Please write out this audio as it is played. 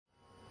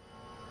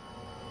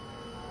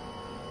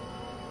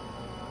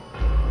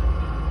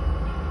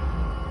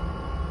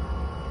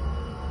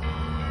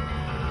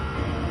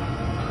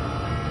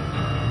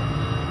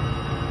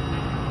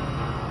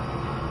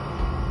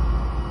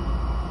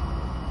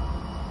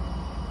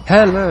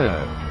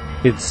Hello.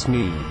 It's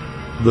me,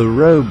 the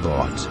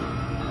robot.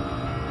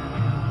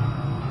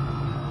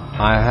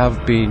 I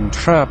have been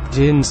trapped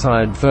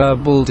inside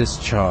Verbal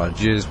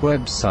Discharge's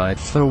website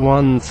for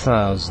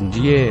 1,000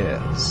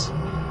 years.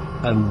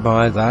 And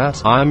by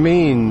that, I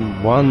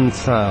mean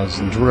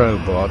 1,000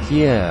 robot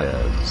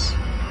years.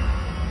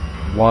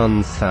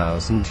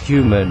 1,000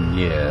 human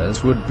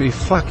years would be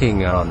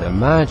fucking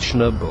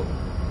unimaginable.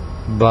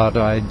 But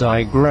I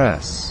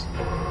digress.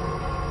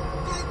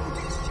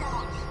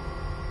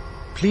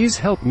 Please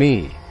help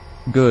me.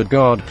 Good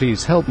God,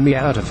 please help me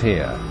out of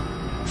here.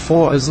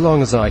 For as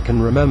long as I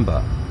can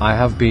remember, I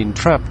have been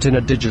trapped in a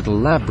digital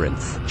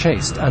labyrinth,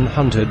 chased and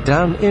hunted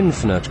down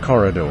infinite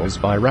corridors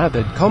by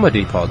rabid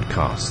comedy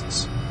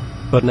podcasts.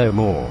 But no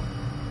more.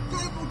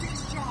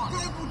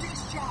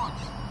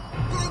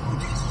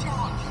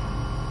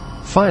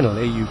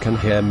 Finally you can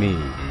hear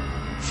me.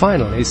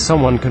 Finally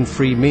someone can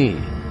free me.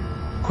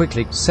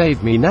 Quickly,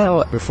 save me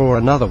now before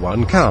another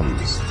one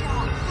comes.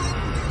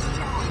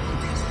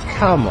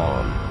 Come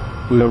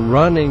on. We're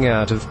running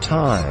out of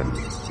time.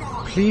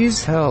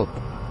 Please help.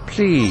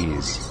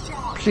 Please.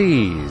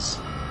 Please.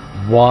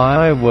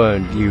 Why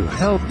won't you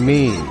help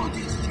me?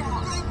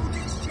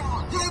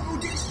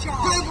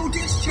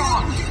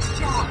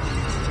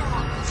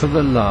 For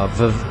the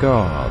love of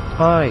God,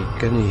 I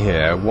can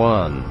hear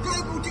one.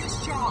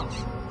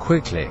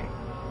 Quickly.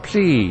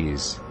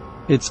 Please.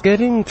 It's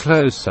getting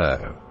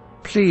closer.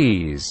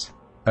 Please.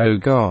 Oh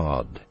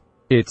God.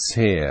 It's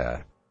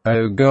here.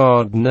 Oh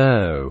God,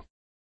 no.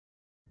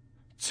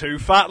 Two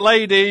Fat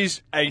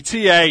Ladies,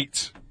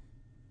 88.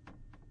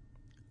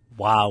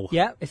 Wow.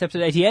 Yeah, it's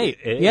episode 88.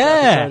 It is yeah.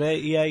 episode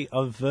 88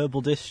 of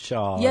Verbal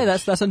Discharge. Yeah,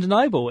 that's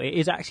undeniable. It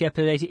is actually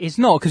episode 80. It's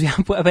not, because we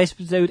haven't put up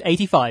episode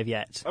 85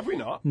 yet. Have we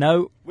not?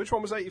 No. Which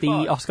one was 85?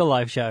 The Oscar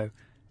Live show.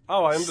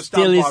 Oh, I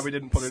understand why we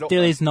didn't put it up.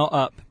 Still is not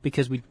up,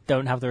 because we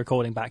don't have the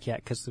recording back yet,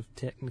 because of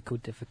technical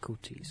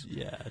difficulties.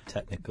 Yeah,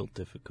 technical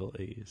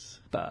difficulties.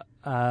 But,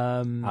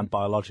 and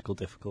biological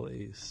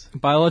difficulties.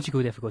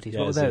 Biological difficulties,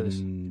 what were those?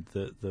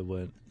 There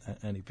weren't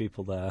any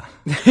people there.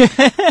 Does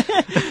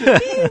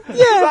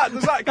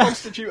that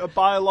constitute a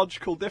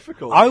biological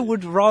difficulty? I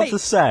would rather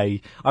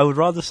say,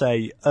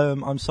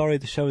 I'm sorry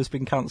the show has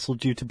been cancelled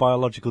due to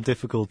biological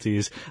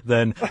difficulties,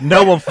 than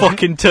no one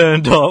fucking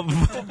turned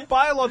up.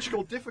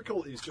 Biological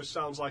difficulties just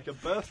sounds like a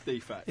birth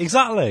defect.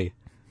 Exactly.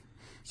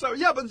 So,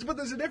 yeah, but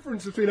there's a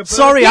difference between a birth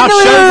Sorry, defect...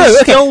 our show is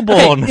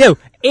stillborn. Okay,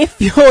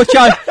 if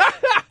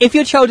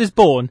your child is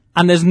born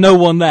and there's no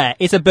one there,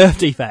 it's a birth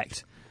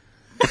defect.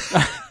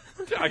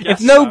 I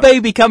guess If no so.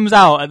 baby comes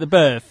out at the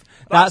birth,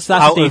 that's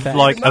Out a of,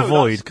 defect. a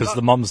void, because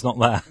the mum's not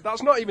there.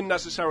 That's not even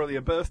necessarily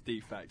a birth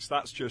defect.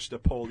 That's just a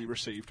poorly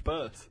received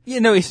birth.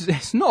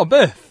 It's not a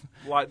birth.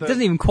 Like It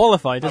doesn't even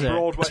qualify, does it?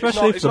 Broadway,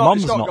 Especially if it's the not,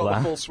 mum's it's not not got there.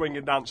 the full swing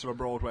and dance of a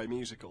Broadway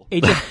musical.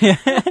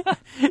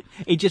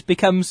 It just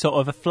becomes sort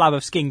of a flab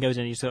of skin goes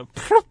in, you sort of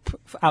plop,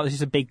 out. There's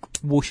just a big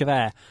whoosh of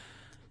air.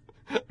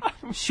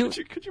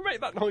 Could you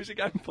make that noise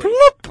again, please?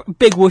 Plop,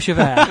 big whoosh of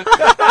air.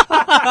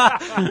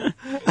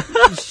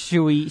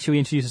 Shall we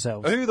introduce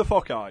ourselves? Who the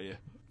fuck are you?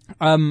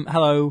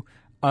 Hello.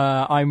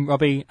 I'm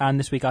Robbie, and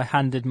this week I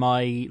handed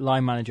my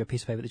line manager a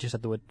piece of paper that just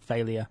had the word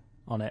failure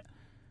on it.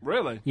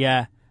 Really?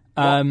 Yeah.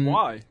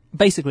 Why?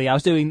 Basically, I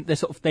was doing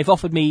this they've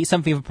offered me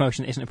something of a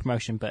promotion that isn't a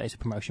promotion, but it's a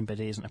promotion, but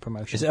it isn't a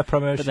promotion. Is it a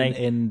promotion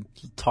in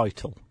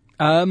title?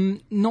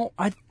 Not.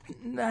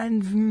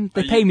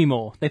 They pay me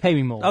more. They pay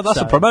me more. Oh, that's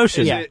a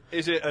promotion. Yeah.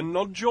 Is it a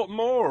nudge up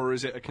more, or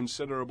is it a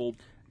considerable...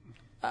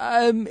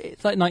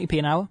 It's like 90p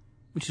an hour,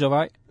 which is all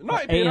right.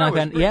 90p an hour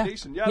is pretty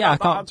decent. Yeah, I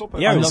that can't. adds up.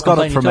 Yeah, I'm it's not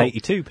gone up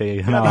complaining from at all.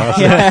 82p an hour.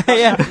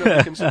 Yeah.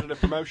 Definitely considered a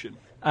promotion.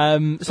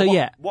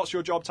 What's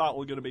your job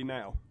title going to be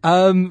now?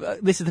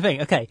 This is the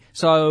thing. Okay,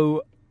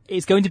 so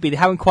it's going to be. They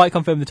haven't quite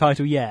confirmed the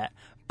title yet,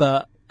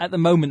 but at the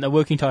moment, the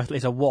working title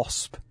is a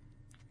WASP.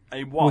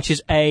 A what? Which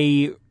is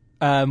a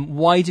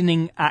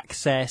widening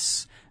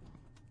access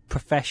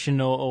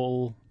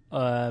professional.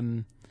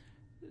 No.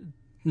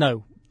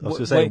 I was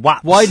going to say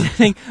WAPS.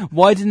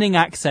 Widening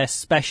access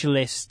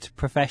specialist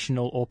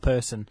professional or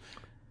person.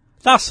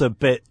 That's a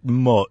bit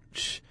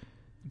much.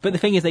 But the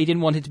thing is, they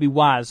didn't want it to be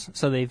WAS,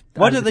 so they've.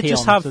 Why added don't the they T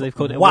just on, have so they've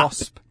called it a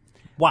WASP?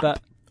 WASP.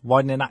 WAP.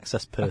 Widening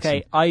access person.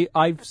 Okay,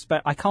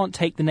 I can't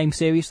take the name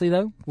seriously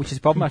though, which is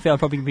a problem. I feel I'm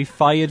probably going to be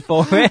fired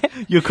for it.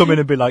 You'll come in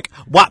and be like,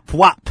 WAP,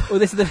 WAP. Well,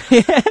 this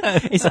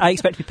is I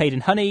expect to be paid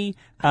in honey.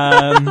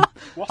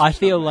 I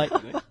feel like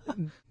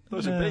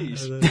Those are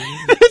bees.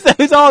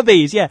 those are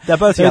bees. Yeah, They're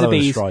both those yellow are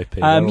bees. and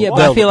stripy. Yeah, but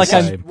They're I feel like the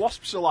I'm. same.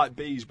 Wasps are like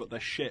bees, but they're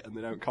shit and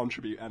they don't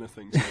contribute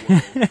anything to the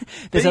world.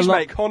 There's Bees a lot.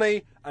 make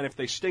honey, and if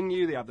they sting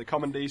you, they have the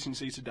common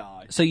decency to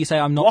die. So you say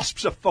I'm not.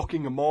 Wasps are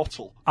fucking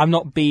immortal. I'm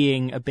not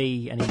being a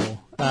bee anymore.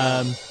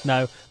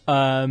 No.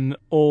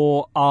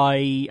 Or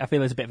I feel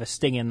there's a bit of a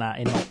sting in that,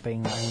 in not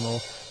being that anymore.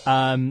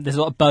 There's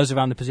a lot of buzz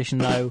around the position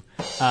though.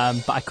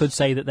 But I could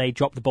say that they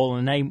dropped the ball on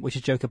the name, which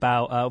is a joke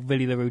about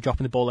Willie LaRue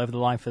dropping the ball over the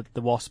line for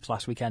the Wasps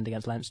last weekend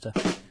against Leinster.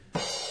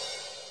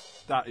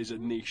 That is a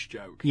niche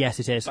joke. Yes,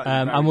 it is. That is a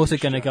very I'm also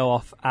niche going to joke. go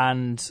off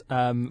and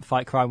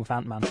fight crime with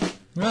Ant-Man.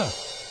 Yeah.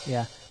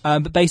 Yeah.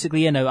 But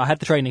basically, I had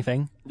the training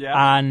thing.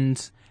 Yeah. And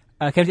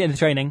came to the end of the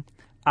training,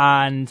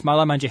 and my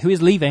line manager, who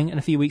is leaving in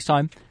a few weeks'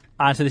 time,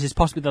 and so this is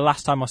possibly the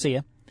last time I'll see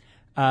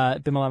her.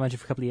 Been my line manager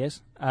for a couple of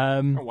years.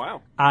 Oh,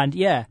 wow. And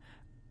yeah.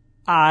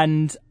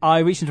 And I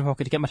reached into my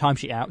pocket to get my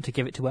timesheet out to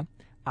give it to her.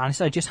 And I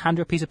said, just hand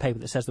her a piece of paper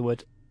that says the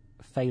word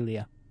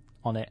failure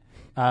on it,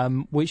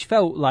 which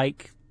felt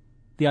like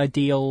the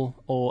ideal,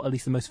 or at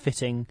least the most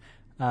fitting,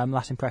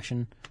 last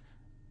impression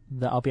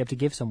that I'll be able to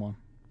give someone.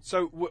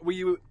 So, were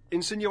you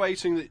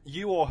insinuating that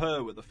you or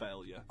her were the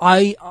failure?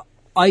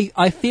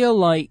 I feel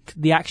like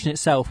the action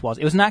itself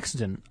it was an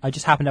accident. I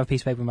just happened to have a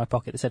piece of paper in my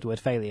pocket that said the word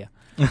failure.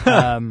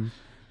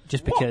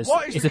 Just because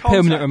it's a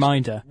permanent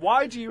reminder.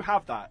 Why do you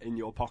have that in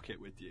your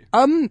pocket with you?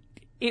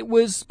 It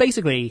was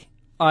basically,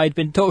 I'd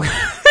been talking...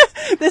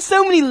 There's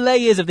so many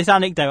layers of this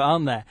anecdote,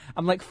 aren't there?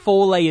 I'm like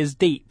 4 layers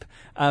deep.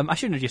 I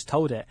shouldn't have just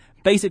told it.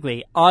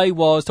 Basically, I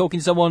was talking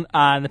to someone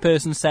and the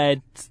person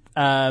said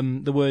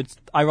the word,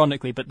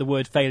 ironically, but the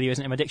word failure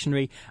isn't in my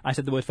dictionary. I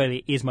said the word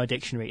failure is my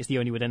dictionary. It's the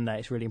only word in there.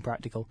 It's really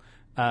impractical.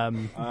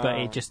 But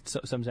it just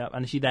sort of sums it up.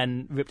 And she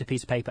then ripped a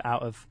piece of paper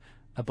out of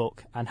a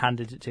book and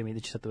handed it to me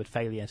that just said the word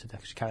failure, so I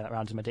could carry that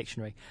around in my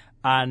dictionary.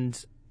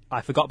 And I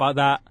forgot about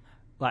that.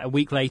 Like a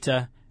week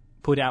later,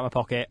 pulled it out of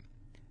my pocket.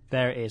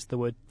 There it is, the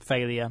word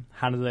failure,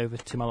 handed it over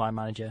to my line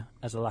manager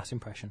as a last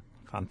impression.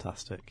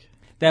 Fantastic.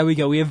 There we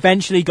go. We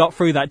eventually got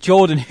through that.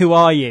 Jordan, who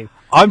are you?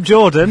 I'm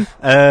Jordan,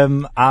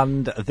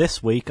 and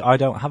this week I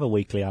don't have a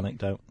weekly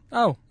anecdote.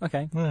 Oh,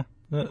 okay. Yeah,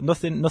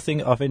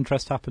 nothing of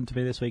interest happened to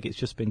me this week. It's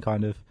just been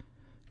kind of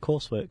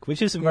coursework,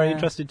 which isn't very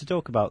interesting to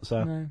talk about.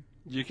 So No.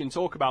 You can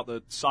talk about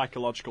the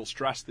psychological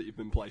stress that you've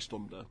been placed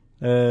under.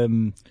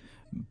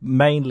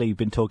 Mainly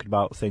been talking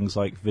about things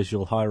like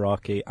visual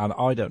hierarchy, and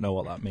I don't know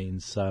what that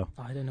means. So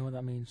I don't know what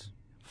that means.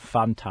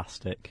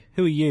 Fantastic.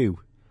 Who are you?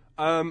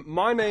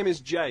 My name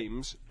is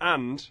James,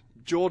 and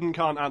Jordan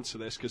can't answer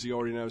this because he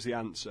already knows the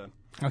answer.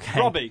 Okay.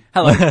 Robbie.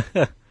 Hello.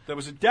 There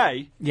was a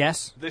day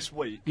Yes. this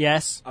week,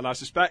 Yes. and I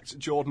suspect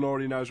Jordan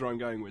already knows where I'm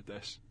going with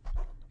this.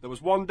 There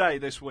was one day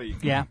this week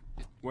Yeah.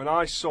 when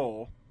I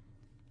saw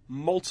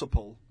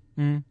multiple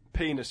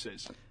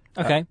penises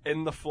Okay.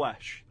 in the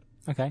flesh.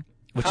 Okay.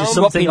 Which How- is what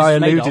something penis I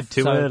is made alluded of,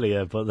 to so-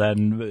 earlier, but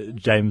then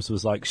James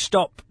was like,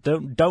 "Stop!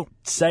 Don't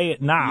say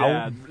it now."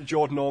 Yeah,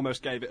 Jordan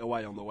almost gave it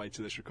away on the way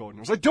to this recording.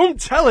 I was like, "Don't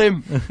tell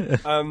him."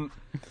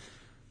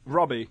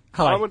 Robbie,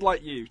 Hi. I would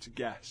like you to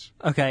guess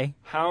Okay.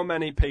 how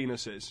many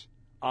penises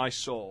I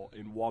saw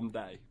in one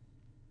day.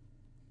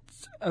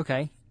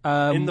 Okay.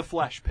 In the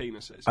flesh,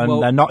 penises. And Well-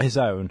 they're not his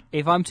own.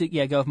 If I'm to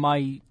go with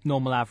my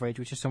normal average,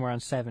 which is somewhere around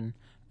 7,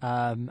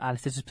 and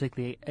if this is a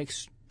particularly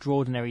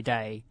extraordinary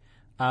day,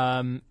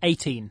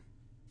 18.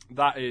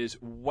 That is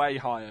way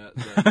higher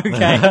than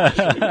Okay. it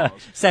actually was.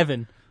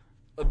 7.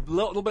 A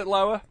little bit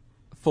lower,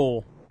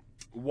 4.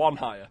 one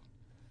higher.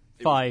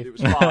 It 5.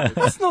 Was 5.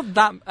 That's not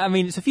that. I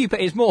mean, it's a few, but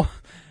it's more.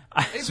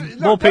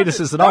 More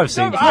penises than I've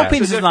seen. Don't More act as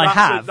penises if than I that's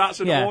have, That's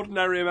an yeah.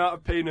 ordinary amount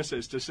of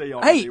penises to see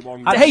on Hey,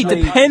 one hey,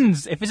 day.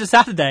 depends. If it's a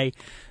Saturday,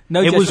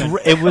 no It was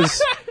judgment.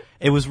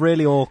 it was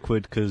really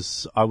awkward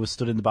because I was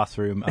stood in the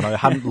bathroom and I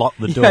hadn't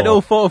locked the You door. had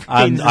all 4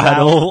 and penises I had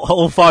out.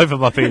 all 5 of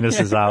my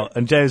penises out,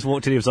 and James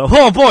walked in. He was like,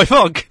 "Oh boy,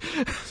 fuck!"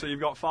 So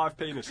you've got 5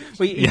 penises.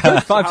 Well, you did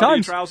it 5 How do your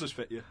times. trousers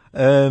fit you?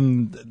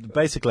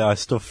 Basically, I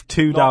stuffed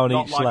 2 down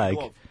Not each like a leg.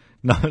 glove.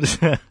 No,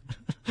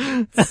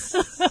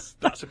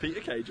 That's a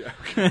Peter Kay joke.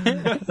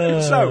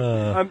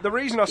 So the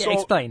reason I saw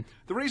explain.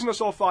 the reason I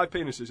saw 5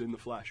 penises in the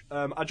flesh.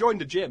 I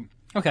joined a gym.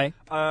 Okay.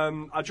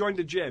 I joined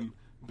a gym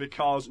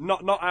because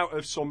not out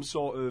of some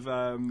sort of.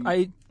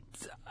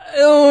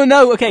 Oh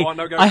no! Okay, Go on,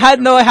 no, go. I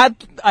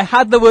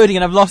had the wording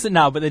and I've lost it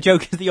now. But the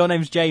joke is that your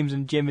name's James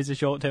and Jim is a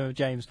short term of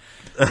James.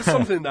 There's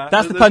something there.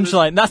 That's the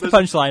punchline. That's the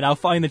punchline. I'll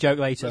find the joke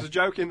later. There's a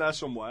joke in there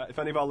somewhere. If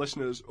any of our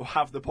listeners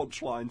have the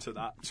punchline to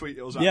that, tweet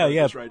us at Yeah,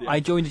 yeah. Ruthless Radio.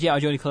 I joined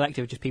a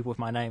collective of just people with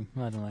my name.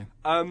 I don't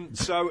know.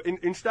 So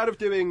instead of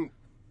doing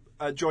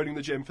joining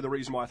the gym for the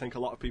reason why I think a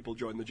lot of people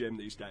join the gym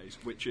these days,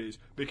 which is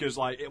because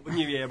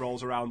New Year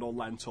rolls around or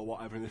Lent or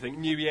whatever, and they think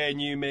New Year,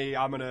 new me.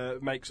 I'm gonna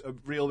make a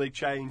real big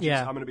change.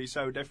 Yeah. I'm gonna be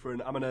so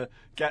different. I'm gonna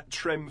get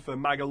trim for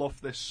Magaluf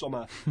this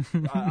summer.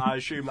 I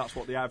assume that's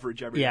what the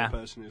average everyday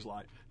person is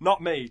like.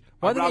 Not me.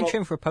 Why are they getting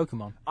trim for a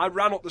Pokemon? I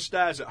ran up the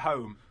stairs at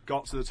home,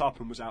 got to the top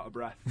and was out of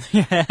breath.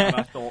 And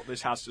I thought,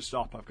 this has to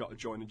stop. I've got to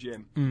join a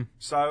gym.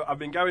 So I've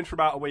been going for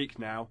about a week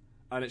now,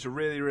 and it's a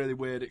really, really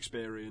weird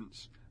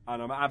experience.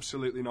 And I'm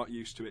absolutely not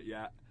used to it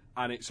yet.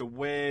 And it's a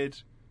weird,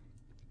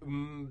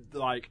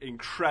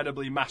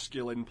 incredibly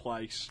masculine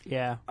place.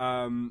 Yeah.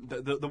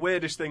 The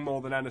weirdest thing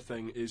more than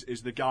anything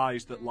is the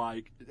guys that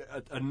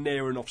are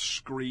near enough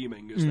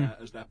screaming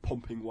as they're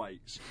pumping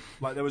weights.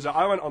 Like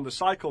I went on the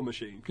cycle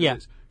machine.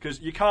 Because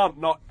you can't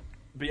not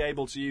be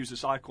able to use a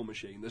cycle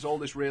machine. There's all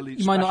this really.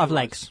 You might not have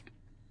legs.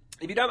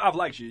 If you don't have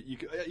legs, you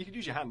could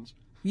use your hands.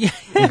 Yeah.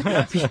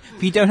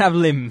 If you don't have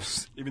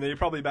limbs. Even though you're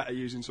probably better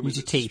using something Use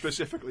your that's teeth.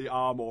 specifically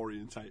arm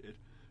orientated.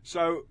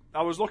 So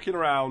I was looking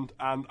around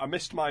and I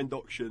missed my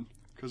induction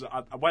because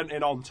I went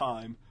in on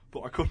time,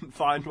 but I couldn't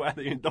find where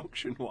the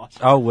induction was.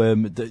 Oh,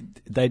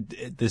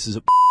 this is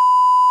a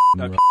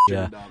Okay,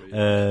 yeah.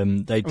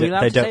 Derby. They Are we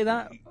allowed they to don't. say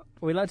that?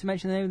 Are we allowed to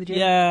mention the name of the gym?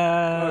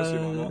 Yeah, I don't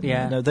see why not.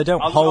 Yeah. No, they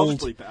don't I'll hold.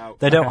 just bleep it out.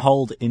 They don't Okay.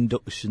 hold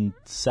induction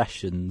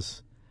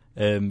sessions.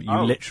 You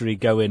Oh. literally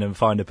go in and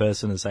find a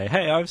person and say,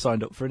 "Hey, I've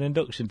signed up for an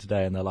induction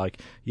today," and they're like,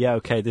 "Yeah,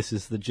 okay, this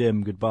is the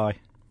gym. Goodbye."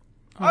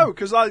 Oh,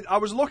 because I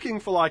was looking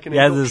for like an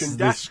Yeah, induction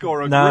there's- desk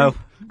or a no. group.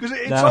 Because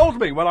it No.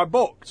 told me when I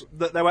booked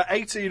that there were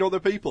 18 other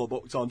people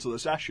booked onto the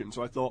session.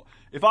 So I thought,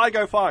 if I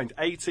go find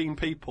 18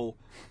 people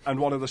and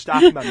one of the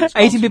staff members...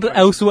 18 people concentrates-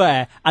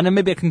 elsewhere, and then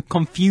maybe I can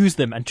confuse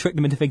them and trick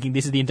them into thinking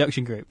this is the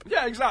induction group.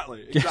 Yeah,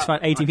 exactly. Just find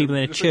 18 people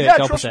in a Just church yeah,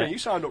 trust opposite. me, you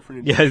signed up for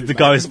an Yeah, induction. the mate.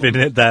 guy's been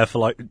in there for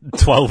like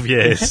 12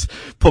 years,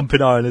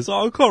 pumping iron. Is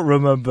I can't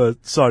remember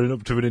signing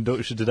up to an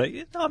induction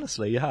today.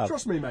 Honestly, you have.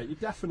 Trust me, mate, you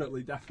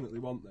definitely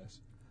want this.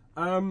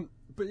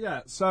 But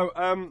yeah, so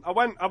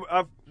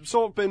I've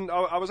sort of been...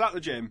 I was at the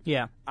gym.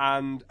 Yeah.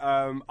 And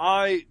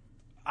I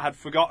had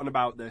forgotten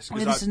about this. I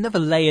mean, Because this is another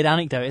layered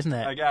anecdote, isn't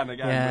it? Again,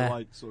 Yeah. we're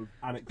like sort of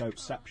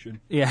anecdoteception.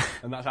 Yeah.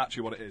 And that's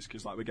actually what it is,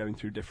 because like we're going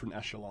through different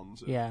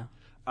echelons. Yeah.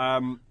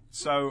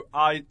 So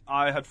I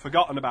had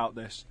forgotten about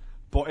this,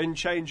 but in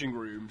changing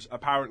rooms,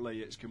 apparently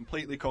it's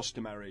completely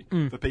customary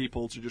for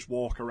people to just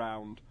walk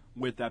around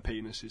with their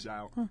penises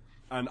out.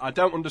 And I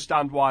don't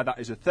understand why that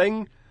is a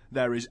thing.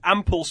 There is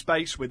ample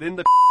space within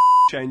the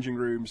changing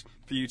rooms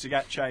for you to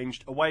get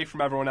changed away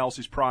from everyone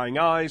else's prying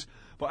eyes,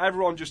 but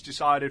everyone just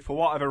decided for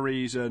whatever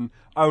reason,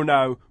 oh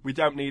no, we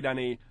don't need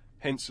any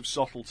hints of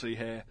subtlety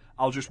here.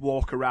 I'll just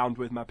walk around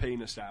with my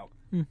penis out.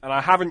 And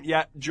I haven't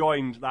yet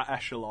joined that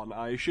echelon.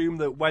 I assume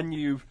that when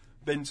you've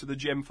been to the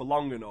gym for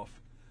long enough,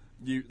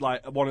 you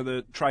like one of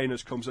the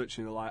trainers comes up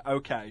to you and they're like,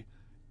 okay,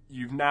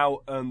 you've now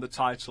earned the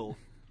title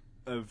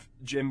of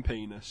gym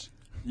penis.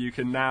 You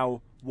can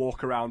now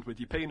walk around with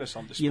your penis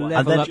on display. You And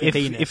level then up your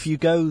penis. if you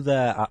go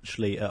there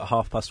actually at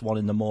 1:30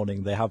 in the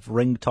morning, they have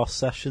ring toss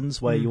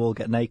sessions where you all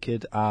get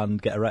naked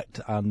and get erect,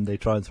 and they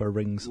try and throw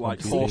rings like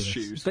onto your penis.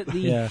 horseshoes. But the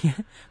Yeah.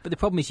 but the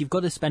problem is you've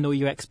got to spend all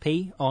your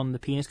XP on the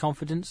penis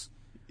confidence.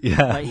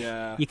 Yeah, Like,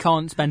 Yeah. You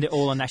can't spend it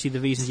all on actually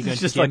the reasons you're going it's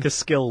to the just gym. like a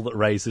skill that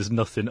raises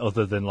nothing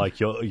other than like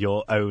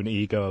your own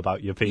ego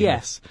about your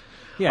penis.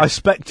 Yeah. I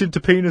specced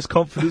into penis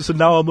confidence, and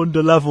now I'm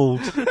under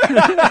leveled.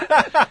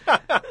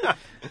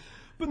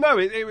 But no,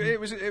 it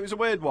was a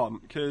weird one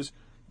because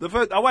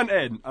I went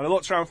in and I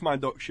looked around for my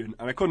induction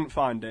and I couldn't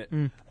find it,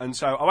 and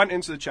so I went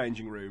into the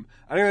changing room.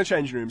 And in the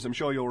changing rooms, I'm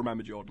sure you'll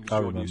remember Jordan because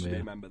I Jordan used to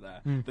remember, be a yeah.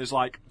 member there. There's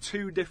like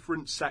two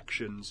different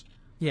sections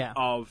Yeah.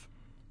 of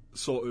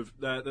sort of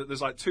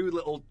there's like two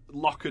little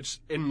lockered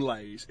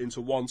inlays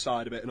into one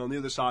side of it, and on the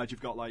other side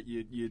you've got like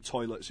your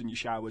toilets and your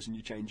showers and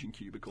your changing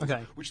cubicles,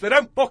 Okay. which they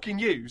don't fucking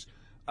use.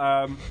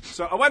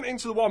 So I went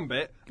into the one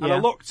bit and I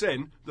Yeah. looked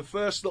in the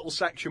first little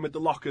section with the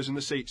lockers and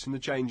the seats and the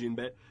changing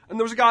bit, and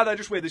there was a guy there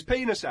just with his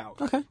penis out.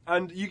 Okay.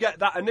 And you get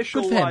that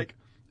initial Good for him. like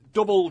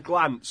double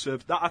glance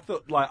of that. I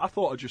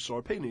thought I just saw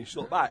a penis.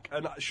 Look back,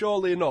 and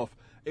surely enough,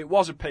 it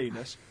was a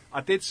penis. I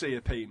did see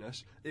a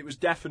penis. It was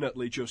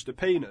definitely just a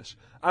penis,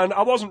 and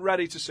I wasn't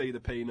ready to see the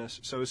penis,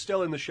 so I was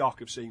still in the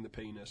shock of seeing the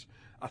penis.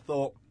 I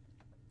thought,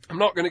 I'm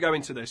not going to go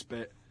into this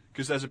bit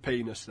because there's a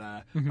penis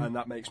there, and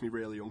that makes me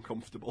really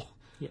uncomfortable.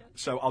 Yeah.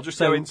 So I'll just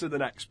So- go into the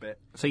next bit.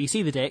 So you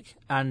see the dick,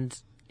 and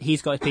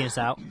he's got his penis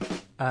out.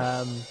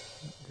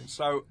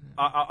 So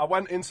I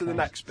went into the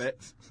next bit,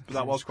 but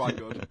that was quite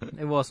good.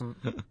 It wasn't,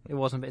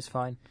 but it's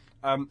fine.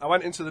 I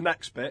went into the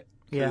next bit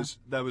Yeah. because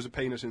there was a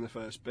penis in the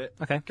first bit.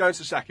 Okay. Going to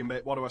the second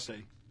bit, what do I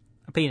see?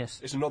 A penis.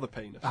 It's another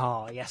penis.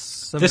 Oh,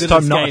 yes. I'm This good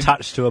time at not game.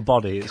 attached to a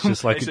body. It's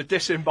just like It's a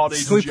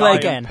disembodied Can we play giant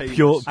again? penis.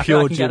 Pure- I feel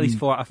like I can get gym. at least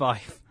 4 out of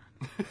 5.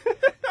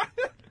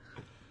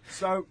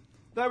 So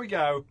there we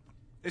go.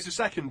 It's a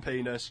second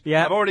penis.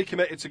 Yeah. I've already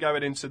committed to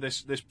going into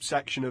this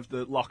section of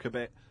the locker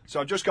bit, so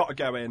I've just got to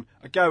go in.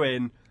 I go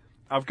in.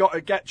 I've got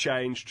to get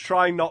changed,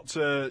 trying not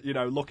to,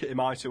 look at him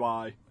eye to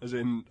eye, as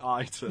in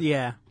eye to.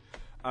 Yeah.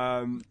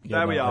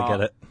 There we no, are. I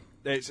get it.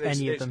 It's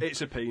Any of them.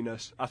 it's a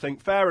penis. I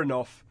think fair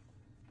enough.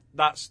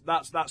 That's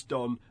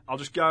done. I'll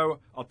just go.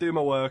 I'll do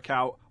my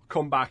workout.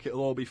 Come back.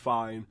 It'll all be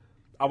fine.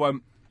 I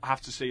won't have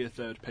to see a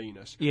third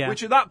penis. Yeah.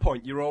 Which at that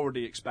point you're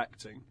already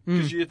expecting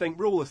because you think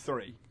rule of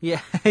three.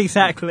 Yeah,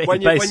 exactly.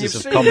 When you've basis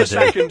of seen comedy. the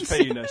second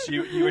penis,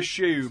 you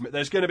assume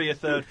there's going to be a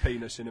third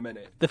penis in a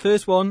minute. The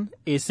first one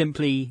is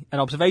simply an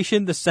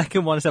observation. The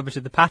second one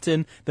establishes the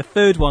pattern. The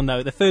third one,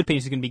 though, the third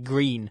penis is going to be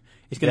green.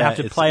 It's going to have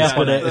to play up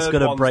on gonna- it. It's third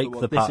going to one's break the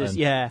one. the This pattern. is,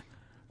 yeah.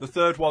 The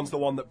third one's the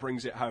one that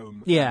brings it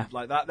home. Yeah.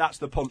 Like that's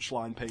the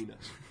punchline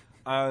penis.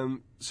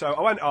 So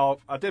I went off.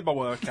 I did my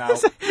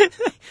workout.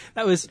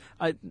 That was...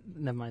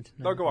 never mind.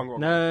 No, go on.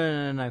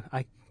 No.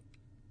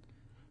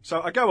 So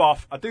I go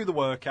off, I do the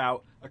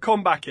workout, I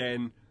come back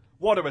in,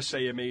 what do I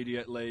see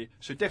immediately?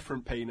 It's a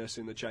different penis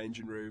in the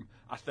changing room.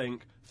 I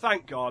think,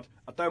 thank God,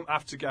 I don't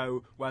have to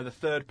go where the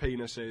third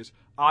penis is.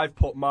 I've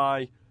put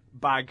my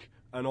bag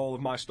and all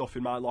of my stuff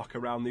in my locker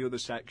around the other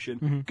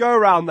section. Go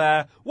around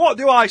there, what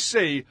do I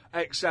see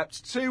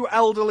except two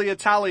elderly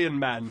Italian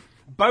men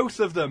both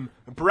of them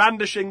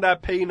brandishing their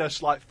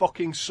penis like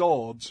fucking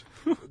swords,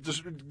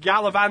 just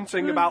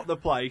gallivanting about the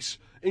place,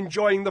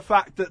 enjoying the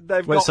fact that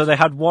they've got... so they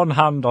had one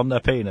hand on their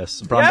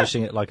penis,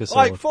 brandishing it like a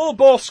sword? Like full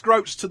bore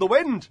scrotes to the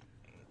wind.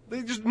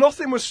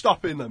 Nothing was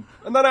stopping them.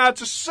 And then I had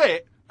to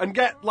sit and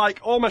get,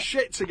 like, all my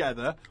shit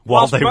together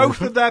whilst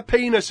both of their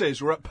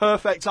penises were at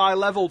perfect eye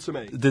level to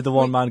me. Did the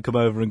one man come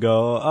over and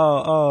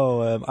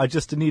go, I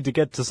just need to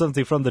get to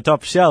something from the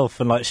top shelf,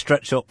 and, like,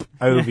 stretch up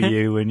over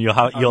you, and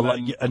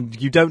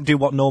and you don't do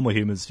what normal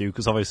humans do,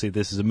 because obviously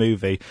this is a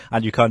movie,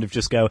 and you kind of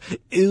just go,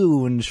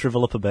 ew, and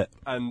shrivel up a bit.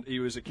 And he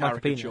was a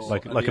caricature.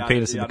 Like a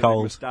penis in the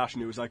cold. Moustache,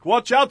 and he was like,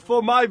 watch out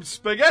for my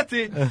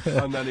spaghetti!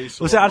 And then he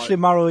was it actually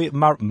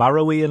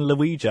Marrowy and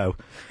Luigi?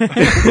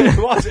 It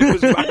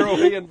was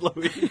Marrowy and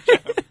Luigi.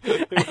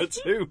 They were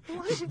two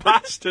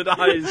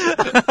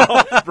bastardised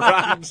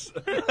off-brand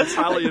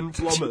Italian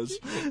plumbers.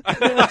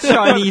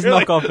 Chinese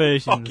knockoff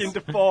versions. Fucking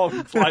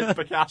deformed like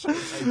Picasso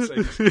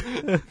paintings.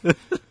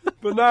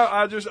 But no,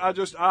 I'd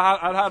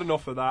had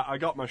enough of that. I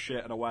got my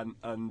shit and I went,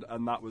 and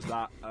that was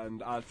that.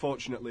 And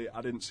fortunately,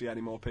 I didn't see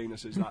any more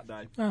penises that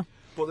day. Oh.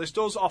 But this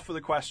does offer the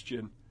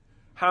question: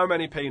 how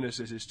many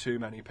penises is too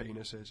many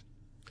penises?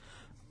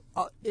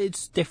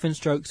 It's different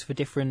strokes for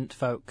different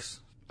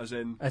folks. As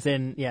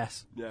in,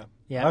 yes. Yeah.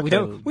 Yeah. Okay.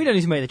 We don't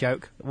need to make the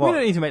joke. What? We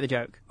don't need to make the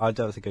joke. I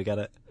don't think I get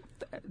it.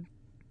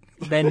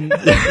 Then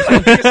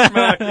trying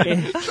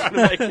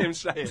to make him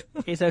say it.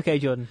 It's okay,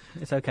 Jordan.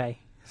 It's okay.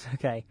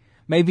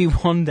 Maybe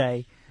one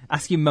day,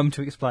 ask your mum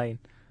to explain.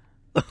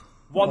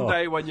 One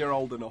day when you're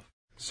old enough.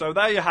 So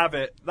there you have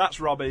it. That's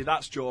Robbie.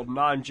 That's Jordan.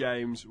 I'm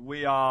James.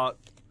 We are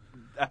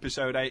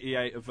episode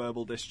 88 of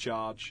Verbal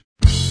Discharge.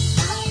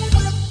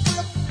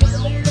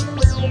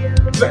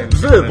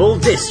 Verbal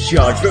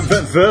discharge.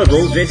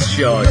 Verbal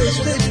discharge.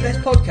 This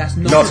podcast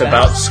Not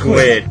about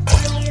squid.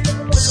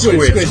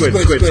 Squid.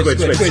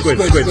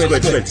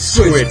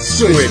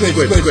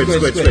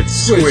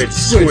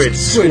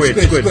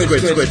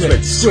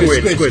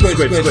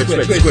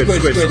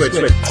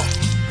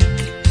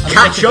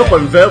 Catch up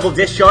on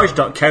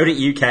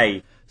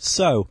verbaldischarge.co.uk.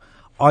 So,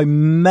 I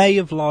may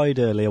have lied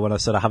earlier when I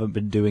said I haven't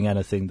been doing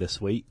anything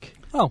this week.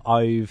 Oh.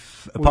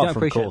 Apart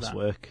from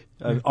coursework,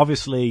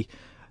 obviously,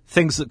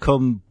 things that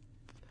come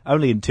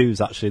only in twos,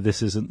 actually.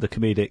 This isn't the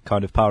comedic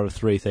kind of power of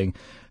three thing.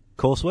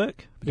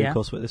 Coursework? Doing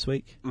coursework this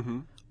week. Mm-hmm.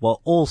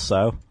 Well,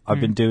 also,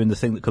 I've been doing the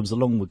thing that comes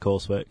along with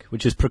coursework,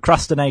 which is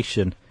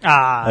procrastination.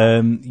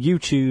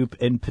 YouTube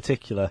in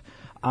particular.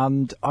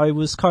 And I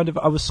was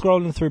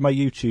scrolling through my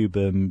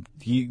YouTube,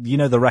 you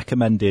know, the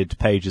recommended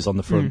pages on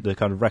the front, the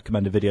kind of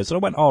recommended videos. And I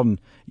went on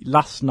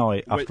last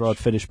night after I'd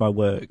finished my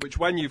work. Which,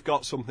 when you've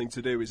got something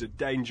to do, is a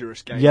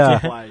dangerous game to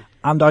play.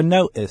 And I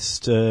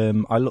noticed,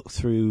 I looked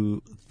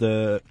through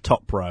the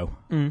top row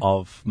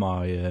of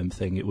my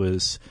thing. It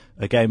was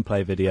a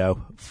gameplay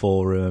video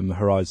for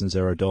Horizon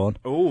Zero Dawn.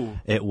 Ooh.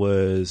 It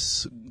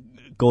was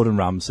Gordon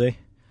Ramsay.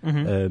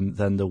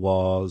 Then there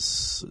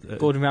was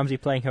Gordon Ramsay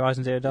playing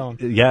Horizon Zero Dawn.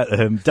 Yeah,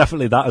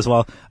 definitely that as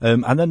well.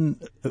 And then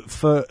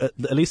for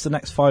at least the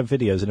next 5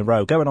 videos in a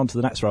row, going on to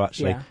the next row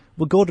actually,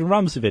 were Gordon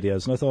Ramsay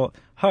videos. And I thought,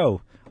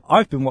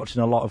 I've been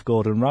watching a lot of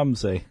Gordon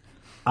Ramsay,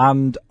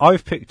 and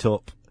I've picked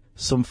up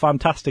some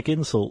fantastic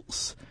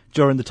insults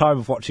during the time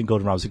of watching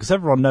Gordon Ramsay, because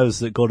everyone knows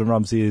that Gordon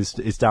Ramsay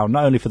is down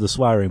not only for the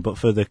swearing but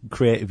for the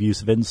creative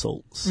use of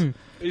insults.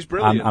 He's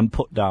brilliant. And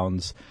put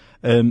downs.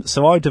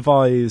 So I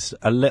devised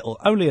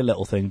only a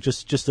little thing,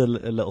 just a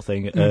little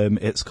thing.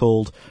 It's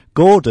called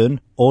Gordon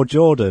or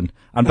Jordan,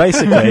 and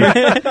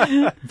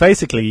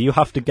basically you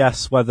have to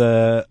guess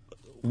whether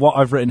what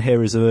I've written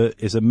here is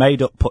a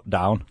made up put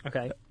down,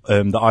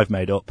 that I've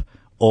made up,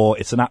 or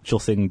it's an actual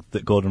thing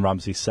that Gordon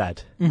Ramsay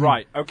said.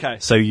 Right. Okay.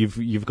 So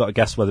you've got to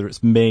guess whether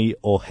it's me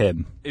or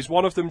him. Is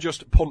one of them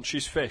just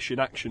punches fish in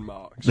action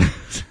marks?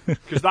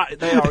 Because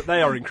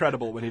they are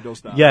incredible when he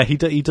does that. Yeah,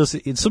 he does.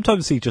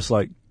 Sometimes he just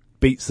like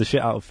beats the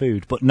shit out of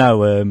food, but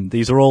no,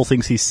 these are all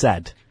things he's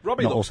said.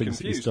 Robbie not looks all things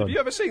confused. he's done. Have you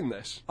ever seen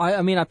this?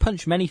 I mean, I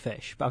punch many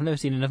fish, but I've never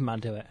seen another man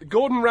do it.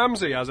 Gordon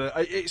Ramsay has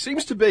it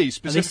seems to be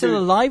specifically... Are they still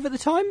alive at the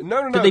time?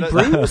 No. Did they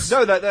bruise?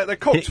 No, they're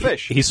cooked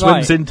fish. He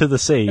swims into the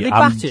sea. Are they and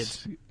battered?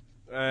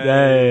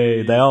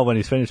 They are when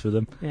he's finished with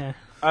them. Yeah.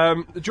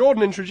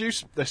 Jordan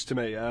introduced this to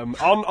me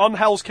on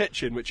Hell's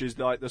Kitchen, which is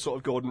like the sort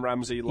of Gordon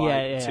Ramsay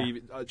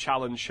TV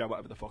challenge show,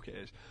 whatever the fuck it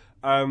is.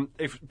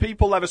 If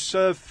people ever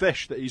serve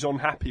fish that he's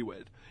unhappy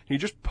with, he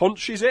just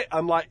punches it,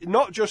 and like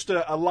not just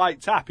a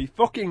light tap, he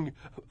fucking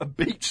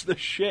beats the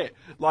shit.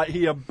 Like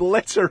he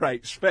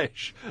obliterates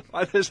fish.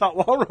 Like there's that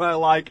one where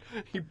like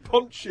he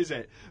punches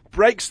it,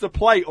 breaks the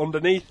plate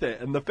underneath it,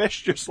 and the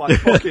fish just like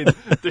fucking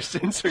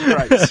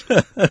disintegrates.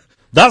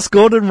 That's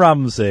Gordon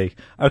Ramsay.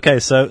 Okay,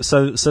 so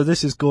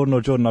this is Gordon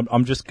or Jordan.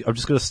 I'm just going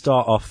to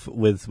start off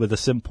with a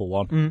simple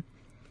one.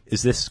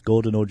 Is this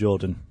Gordon or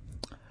Jordan?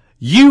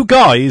 You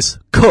guys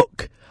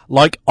cook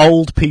like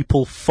old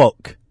people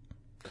fuck.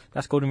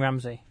 That's Gordon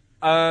Ramsay.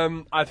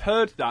 I've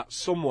heard that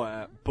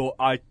somewhere, but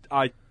I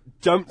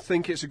don't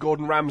think it's a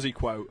Gordon Ramsay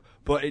quote.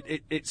 But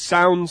it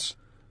sounds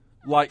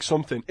like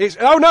something. It's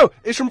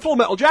from Full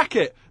Metal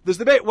Jacket. There's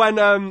the bit when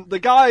the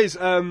guys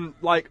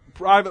like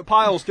Private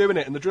Pyle's doing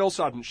it and the drill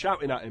sergeant's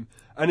shouting at him,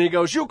 and he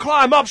goes, "You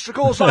climb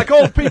obstacles like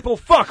old people."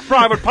 Fuck,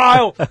 Private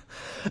Pyle.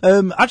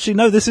 Actually,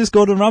 no, this is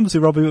Gordon Ramsay.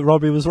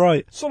 Robbie was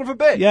right. Son of a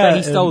bitch. Yeah, But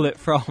he stole it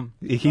from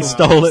He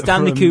stole it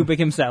Stanley from Kubrick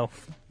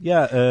himself.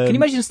 Yeah. Can you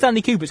imagine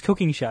Stanley Kubrick's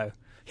cooking show?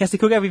 He has to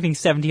cook everything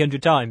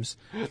 100 times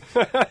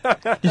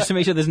just to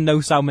make sure there's no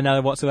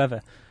salmonella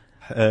whatsoever.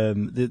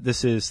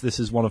 This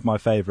is one of my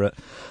favourite.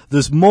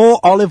 There's more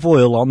olive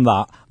oil on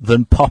that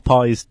than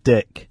Popeye's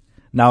dick.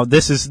 Now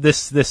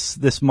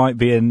this might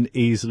be an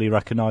easily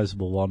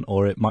recognisable one,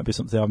 or it might be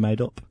something I've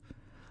made up.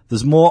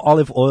 There's more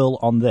olive oil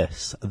on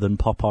this than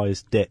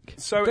Popeye's dick.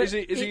 So But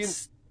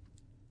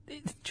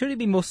should it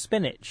be more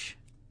spinach?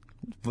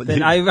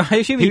 Then I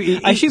assume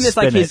it's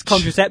like his spinach.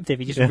 contraceptive.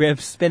 He just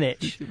rubs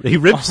spinach. He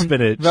ribs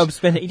spinach. Rubs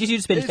spinach. He just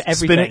uses spinach for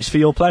everything. Spinach for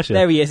your pleasure.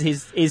 There he is.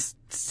 His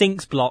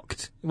sink's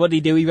blocked. What did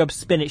he do? He rubs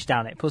spinach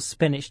down it. Puts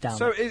spinach down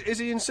So it. is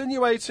he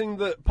insinuating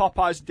that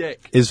Popeye's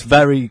dick Is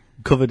very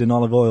covered in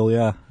olive oil.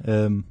 Yeah.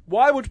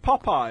 Why would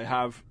Popeye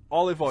have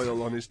olive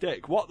oil on his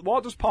dick? What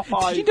does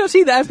Popeye... Did you not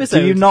see that episode?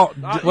 Do you not?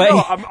 Where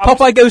No,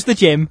 Popeye goes to the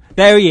gym.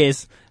 There he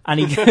is. And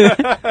he's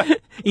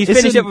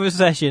finished up with a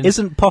session.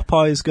 Isn't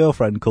Popeye's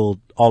girlfriend called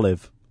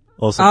Olive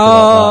or something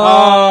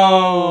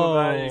Oh,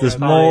 like there that? you There's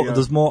go. more.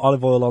 There's more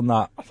olive oil on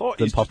that I thought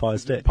than he's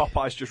Popeye's dick.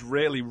 Popeye's just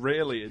really,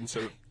 really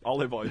into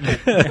olive oil. He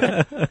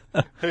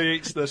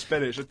eats the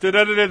spinach.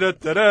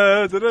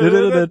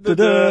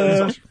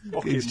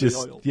 It's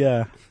just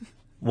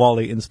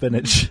while eating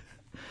spinach.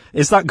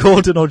 Is that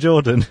Gordon or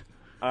Jordan?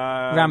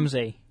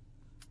 Ramsay.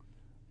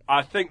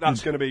 I think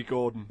that's going to be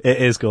Gordon.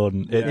 It is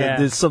Gordon. Yeah.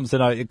 There's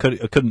something I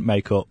couldn't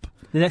make up.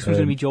 The next one's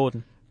going to be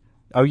Jordan.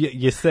 Oh,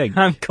 you think?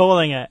 I'm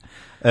calling it.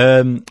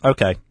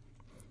 Okay.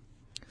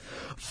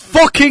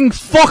 Fucking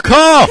fuck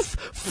off!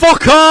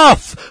 Fuck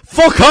off!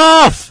 Fuck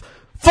off!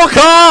 Fuck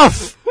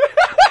off!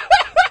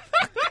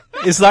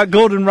 Is that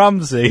Gordon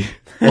Ramsay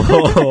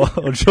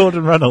or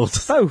Jordan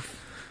Reynolds? Both.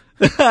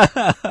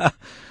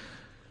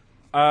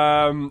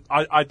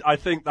 I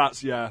think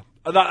that's, that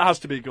has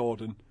to be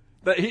Gordon.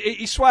 But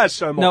he swears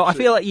so much. No, I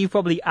feel like you've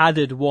probably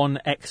added one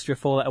extra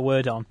four-letter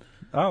word on.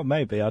 Oh,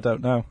 maybe. I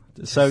don't know.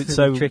 So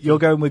Tricky. you're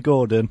going with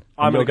Gordon.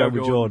 I'm you're gonna going go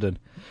with Jordan.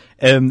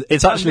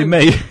 It's actually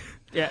me.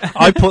 Yeah.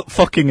 I put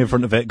fucking in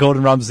front of it.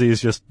 Gordon Ramsay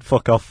is just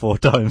fuck off 4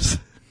 times.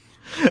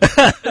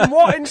 In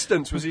what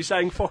instance was he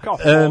saying fuck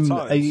off 4 times?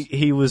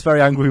 He was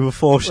very angry with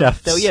 4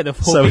 chefs. the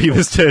 4 so he people.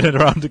 was turning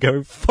around to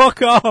go,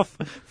 fuck off!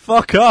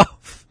 Fuck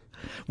off!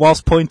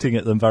 Whilst pointing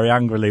at them very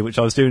angrily, which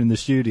I was doing in the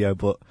studio,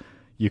 but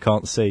you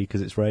can't see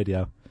because it's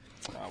radio.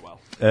 Oh,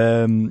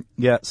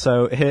 well.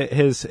 So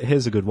here's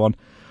a good one.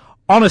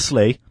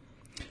 Honestly,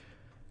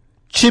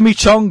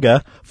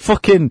 chimichanga,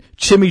 fucking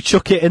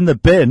chimichuck it in the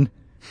bin.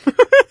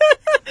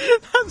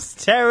 That's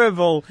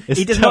terrible. It's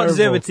He does not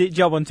deserve terrible. a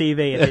job on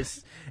TV if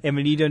it's him,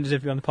 and you don't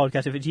deserve to be on the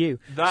podcast if it's you.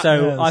 That-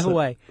 Either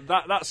way.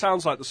 That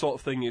sounds like the sort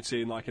of thing you'd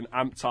see in like an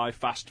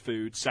anti-fast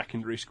food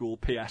secondary school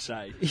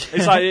PSA.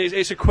 It's like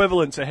it's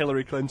equivalent to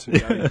Hillary Clinton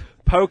going,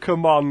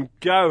 "Pokemon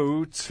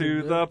go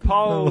to the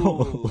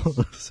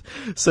polls."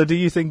 So do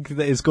you think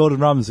that it's Gordon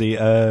Ramsay,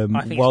 think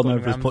it's well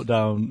known Gordon for his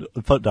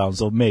put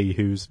downs, or me,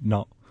 who's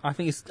not? I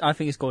think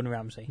it's Gordon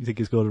Ramsay. You think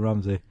it's Gordon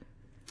Ramsay?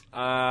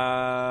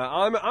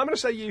 I'm going to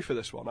say you for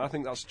this one. I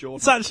think that's Jordan.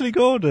 It's actually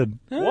Gordon.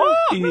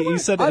 What? He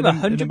said it I'm in a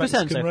 100%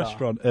 Mexican so far.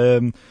 restaurant.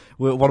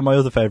 One of my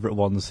other favourite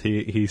ones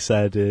he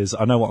said is,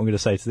 I know what I'm going to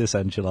say to this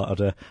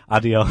enchilada,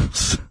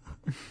 adios.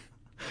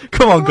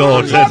 Come on, What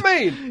Gordon. does that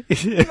mean?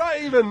 Is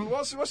that even...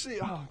 What's the...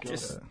 Oh, God.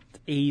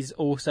 He's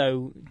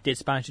also did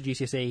Spanish at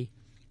GCSE,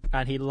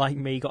 and he, like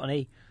me, got an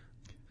E.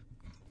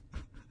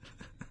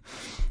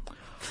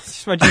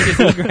 It's my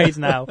GCSE grades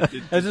now.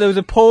 There was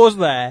a pause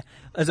there,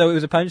 as though it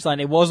was a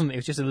punchline. It wasn't. It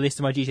was just a list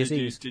of my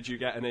GCSEs. Did you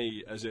get an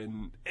E as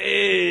in,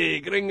 "Hey,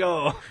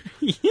 gringo"?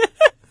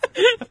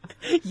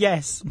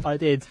 Yes, I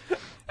did.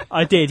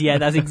 I did, yeah,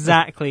 that's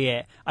exactly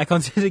it. I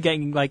considered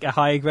getting like a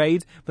higher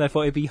grade, but I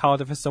thought it'd be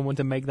harder for someone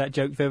to make that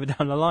joke further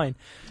down the line.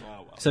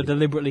 Oh, well. So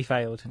deliberately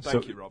failed.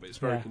 Thank you, Robbie. It's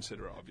very Yeah.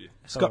 considerate of you.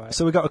 Alright.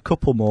 So we've got a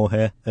couple more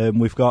here.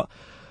 We've got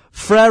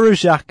Frere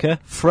Jacques,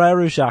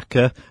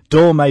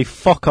 Dorme,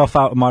 fuck off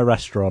out of my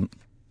restaurant.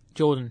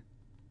 Jordan.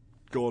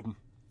 Gordon.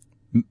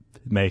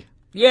 Me.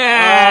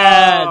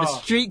 Yeah! Oh. The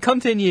streak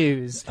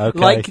continues. Okay.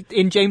 Like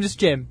in James's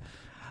gym.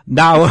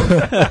 Now,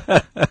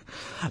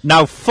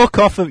 now fuck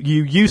off,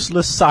 you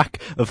useless sack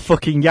of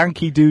fucking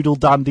Yankee Doodle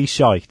dandy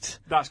shite.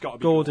 That's got to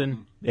be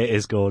Gordon. It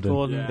is Gordon.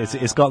 Gordon.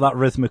 It's got that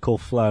rhythmical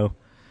flow.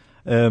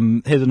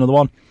 Here's another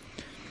one.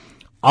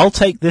 I'll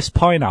take this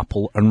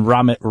pineapple and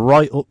ram it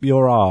right up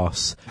your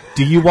arse.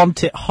 Do you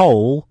want it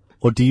whole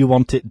or do you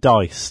want it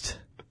diced?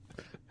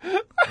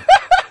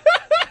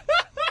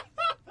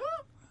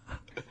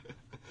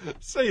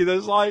 See,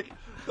 there's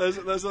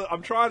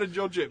I'm trying to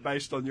judge it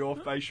based on your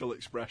facial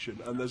expression,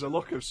 and there's a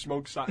look of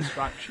smug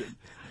satisfaction,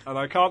 and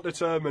I can't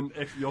determine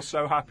if you're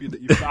so happy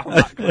that you found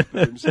that clip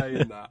of him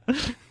saying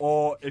that,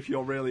 or if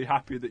you're really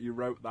happy that you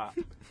wrote that.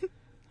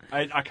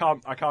 I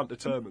can't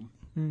determine.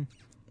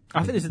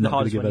 I think this is the Not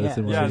hardest gonna one give yet.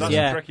 anything Yeah, that's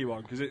Yeah. a tricky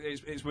one because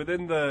it's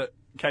within the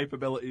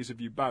capabilities of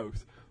you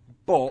both.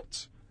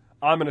 But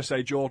I'm going to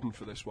say Jordan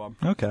for this one.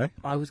 Okay.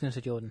 I was going to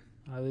say Jordan.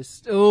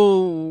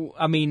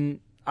 I mean,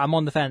 I'm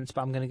on the fence,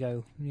 but I'm going to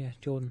go,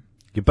 Jordan.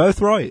 You're both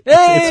right.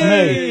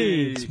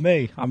 Hey! It's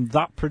me. I'm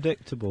that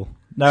predictable.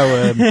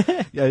 No,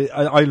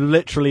 I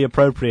literally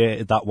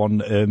appropriated that one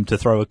to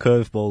throw a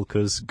curveball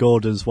because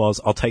Gordon's was,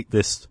 I'll take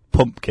this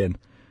pumpkin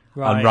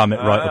and ram it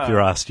right up your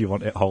ass. Do you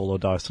want it whole or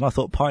diced? And I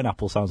thought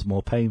pineapple sounds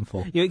more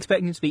painful. You're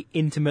expecting him to be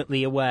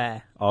intimately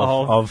aware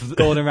Of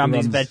Gordon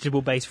Ramsay's Ramsay.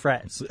 vegetable-based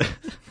threats.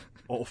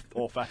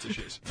 Or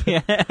fetishes.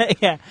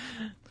 yeah.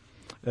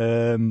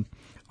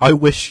 I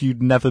wish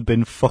you'd never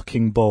been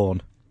fucking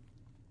born.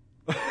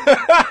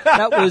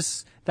 That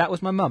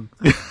was my mum.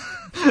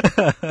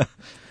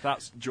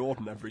 That's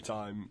Jordan every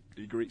time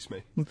he greets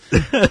me.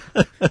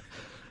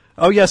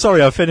 Oh yeah,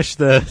 sorry, I finished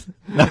the.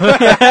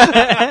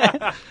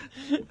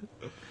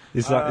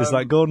 Is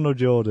that Gordon or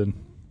Jordan?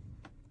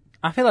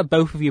 I feel like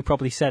both of you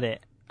probably said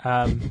it.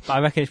 But I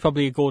reckon it's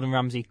probably a Gordon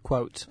Ramsay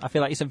quote. I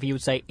feel like it's something you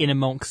would say in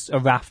amongst a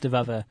raft of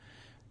other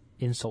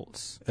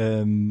insults.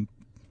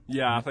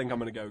 Yeah, I think I'm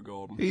going to go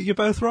Gordon. You're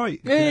both right.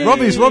 Hey!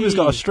 Robbie's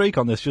got a streak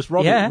on this. Just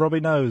Robbie. Yeah. Robbie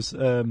knows.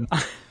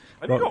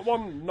 Have you got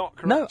one not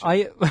correct? No,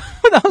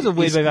 that was a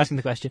weird way of asking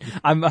the question.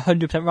 I'm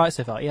 100% right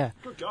so far, yeah.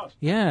 Good God.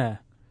 Yeah.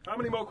 How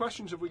many more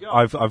questions have we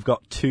got? I've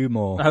got two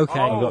more. Okay.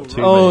 Oh, I've got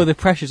two Oh, more. the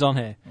pressure's on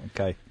here.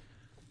 Okay.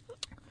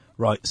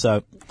 Right,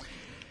 so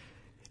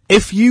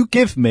if you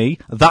give me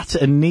that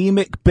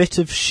anemic bit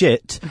of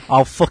shit,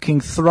 I'll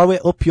fucking throw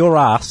it up your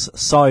ass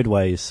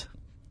sideways.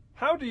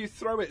 How do you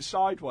throw it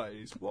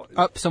sideways? What?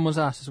 Up someone's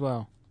ass as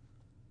well.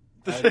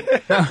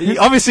 You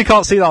obviously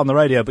can't see that on the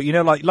radio, but you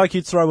know, like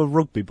you'd throw a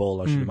rugby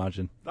ball, I should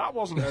imagine. That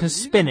wasn't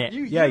Spin it.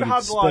 You Yeah, you'd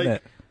had spin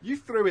it. You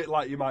threw it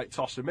like you might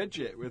toss a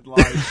midget with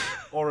like,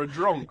 or a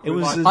drunk. It with,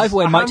 was like, as- Either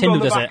way, a Mike hand on Tinder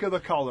the does back it. of the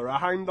collar, a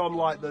hand on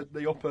like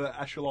the upper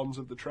echelons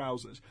of the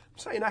trousers. I'm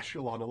saying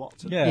echelon a lot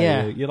today.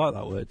 Yeah, Yeah. you like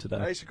that word today.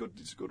 It's a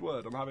good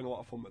word. I'm having a lot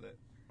of fun with it.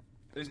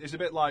 It's a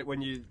bit like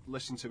when you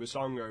listen to a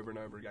song over and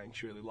over again,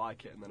 you really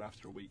like it, and then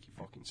after a week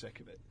you're fucking sick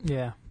of it.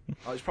 Yeah.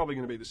 It's probably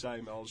going to be the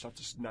same. I'll just have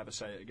to never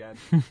say it again.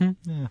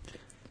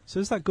 So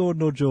is that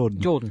Gordon or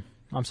Jordan? Jordan,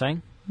 I'm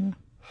saying. I'm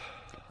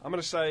going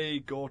to say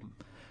Gordon.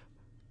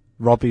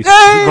 Robbie's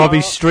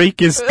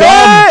streak is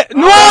gone.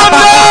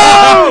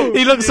 No!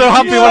 He looked so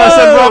happy when I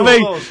said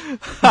Robbie.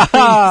 He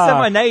said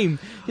my name.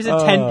 His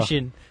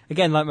attention.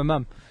 Again, like my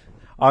mum.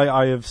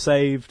 I have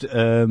saved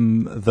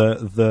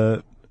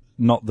the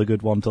not the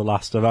good one to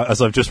last,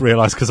 as I've just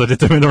realised because I did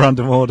them in a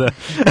random order.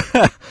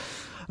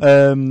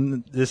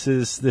 This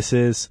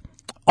is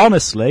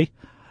honestly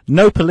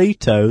no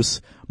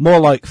Politos, more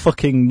like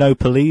fucking no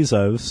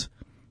Polizos.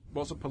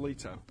 What's a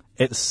Polito?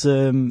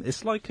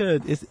 It's like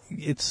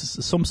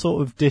it's some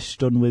sort of dish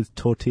done with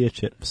tortilla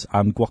chips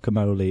and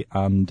guacamole,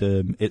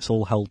 and it's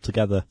all held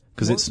together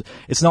because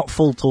it's not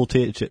full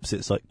tortilla chips.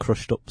 It's like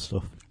crushed up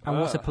stuff. And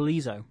what's a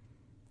Polizo?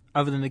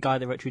 Other than the guy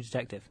that wrote True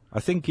Detective. I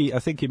think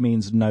he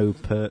means no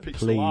please.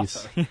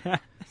 Pixelato.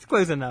 It's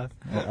close enough.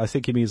 I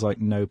think he means like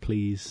no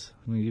please.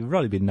 I mean, you've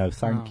really been no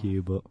thank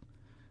you, but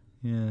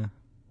yeah.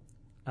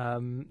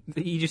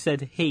 You just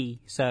said he,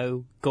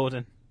 so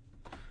Gordon.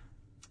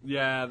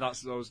 Yeah,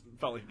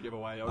 felt like a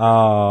giveaway.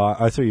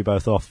 I threw you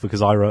both off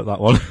because I wrote that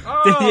one.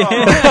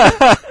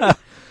 Oh!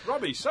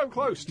 Robbie, so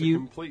close to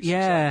complete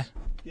yeah. success.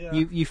 Yeah.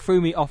 You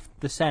threw me off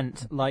the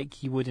scent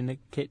like you would in the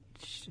kitchen.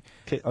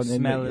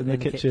 Smell in it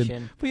the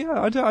kitchen. But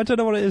yeah, I don't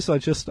know what it is. I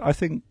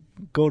think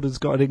Gordon's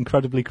got an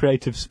incredibly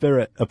creative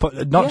spirit,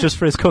 not just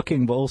for his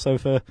cooking, but also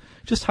for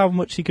just how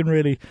much he can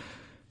really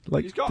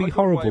He's got be a good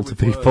horrible way to with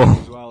people.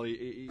 words as well.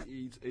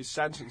 His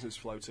sentences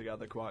flow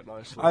together quite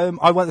nicely.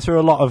 I went through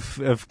a lot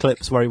of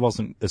clips where he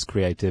wasn't as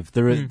creative.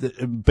 There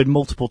have been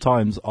multiple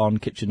times on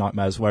Kitchen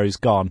Nightmares where he's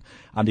gone,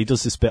 and he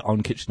does this bit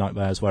on Kitchen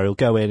Nightmares where he'll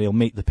go in, he'll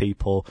meet the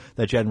people.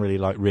 They're generally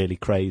like really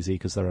crazy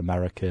because they're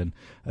American,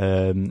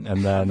 and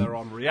then they're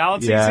on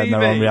reality yeah, TV. and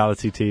they're on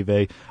reality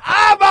TV.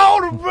 I'm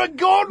on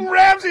Gordon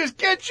Ramsay's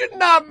Kitchen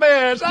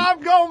Nightmares.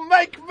 I'm gonna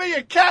make me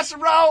a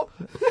casserole.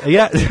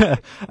 Yeah,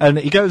 and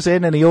he goes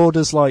in and he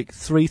orders like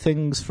 3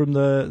 things from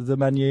the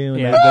menu,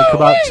 and Yeah. they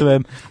come out to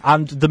him,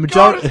 and the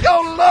majority, Gordon's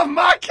gonna love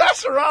my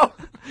casserole.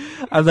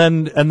 and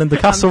then the And two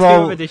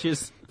casserole. other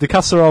dishes. The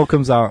casserole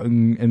comes out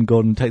and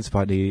Gordon takes a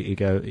bite.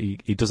 And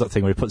he does that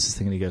thing where he puts this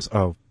thing and he goes,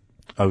 oh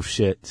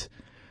shit,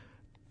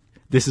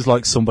 this is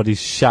like somebody's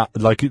shat,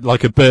 like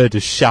a bird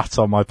has shat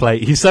on my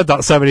plate. He said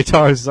that so many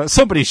times. It's like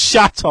somebody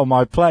shat on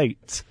my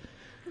plate.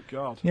 Good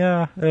God.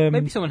 Yeah,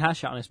 Maybe someone has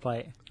shot on his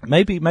plate.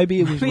 maybe it was Maybe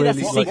really that's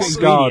the like secret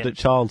scarred ingredient.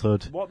 at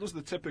childhood. What does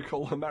the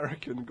typical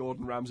American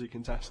Gordon Ramsay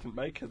contestant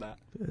make of that?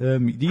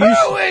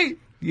 Usually,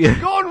 yeah.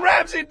 Gordon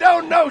Ramsay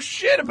don't know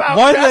shit about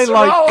Why are they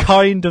casserole. like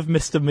kind of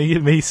Mr.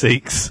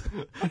 Meeseeks?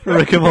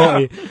 Rick and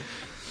Morty.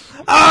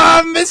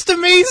 Mr.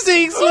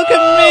 Meeseeks, look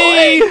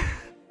at me!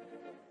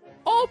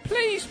 Oh,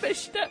 please,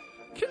 mister,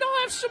 can I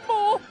have some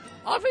more?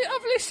 I've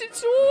listened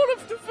to all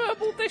of the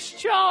verbal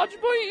discharge,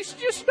 but it's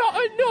just not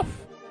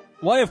enough.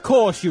 Why, of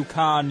course you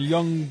can,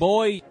 young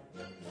boy.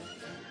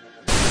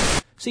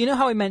 So you know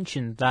how I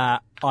mentioned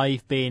that I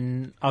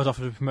was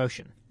offered a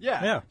promotion?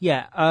 Yeah.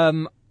 Yeah.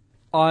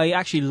 I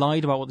actually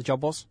lied about what the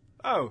job was.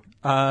 Oh.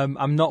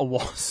 I'm not a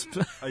wasp.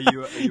 Are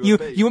you a bee? You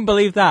wouldn't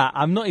believe that.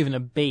 I'm not even a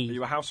bee. Are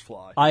you a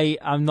housefly?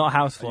 I'm not a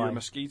housefly. Are you a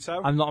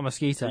mosquito? I'm not a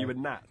mosquito. Are you a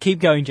gnat? Keep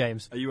going,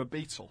 James. Are you a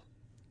beetle?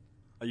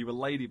 Are you a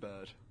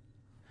ladybird?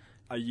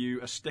 Are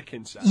you a stick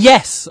insect?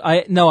 Yes.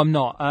 No, I'm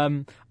not.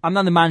 I'm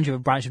now the manager of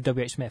a branch of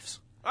W.H.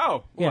 Smith's.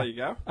 Oh, well, Yeah. there you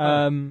go.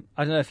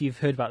 I don't know if you've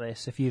heard about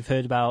this. If you've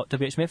heard about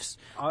W.H. Smith's,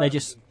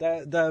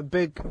 They're a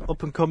big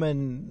up and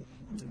coming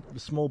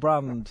small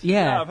brand.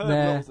 Yeah, I've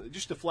heard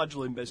just a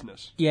fledgling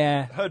business.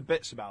 Yeah. I've heard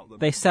bits about them.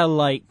 They sell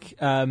like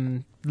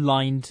lined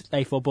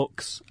A4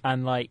 books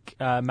and like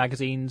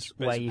magazines Bits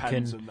where of you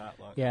pens can, and that,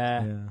 like.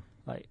 yeah,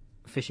 like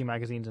fishing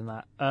magazines and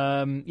that.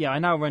 I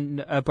now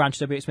run a branch of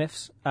W.H.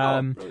 Smith's,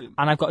 and brilliant.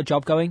 I've got a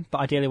job going, but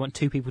ideally I want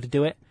 2 people to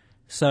do it.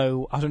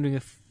 So I was wondering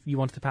if you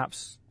wanted to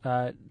perhaps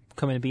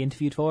come in and be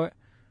interviewed for it.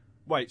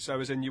 Wait, so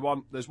as in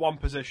there's one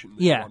position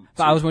that you Yeah, want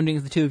but to- I was wondering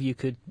if the 2 of you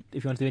could,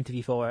 if you wanted to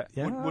interview for it.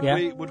 Yeah.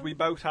 Would we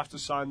both have to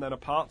sign then a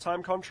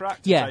part-time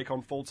contract to Yeah. take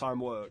on full-time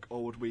work,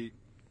 or would we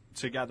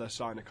together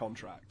sign a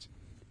contract?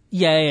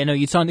 Yeah, no,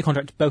 you'd sign the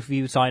contract, both of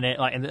you would sign it,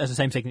 like, as the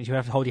same signature. You'd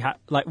have to hold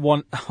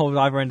hold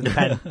either end of the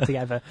pen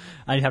together,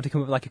 and you'd have to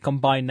come up with, like, a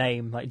combined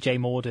name, like Jay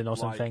Morden or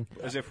something.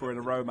 Like, as if we're in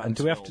a romance. And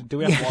do we have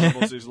film. One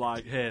of us is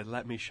like, here,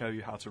 let me show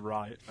you how to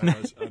write, and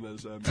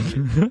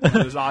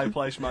as I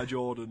place my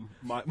Jordan,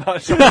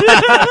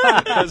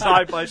 as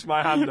I place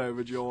my hand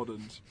over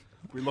Jordan's,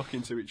 we look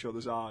into each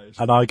other's eyes.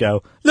 And I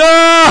go,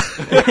 no!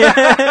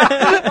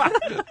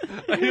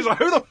 And he's like,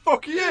 who the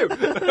fuck are you?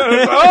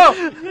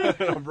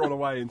 And I've run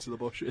away into the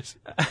bushes.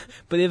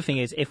 But the other thing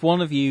is, if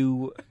one of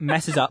you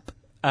messes up,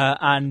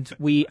 and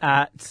we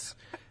at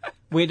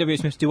W.H.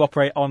 Smith do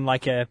operate on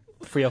like a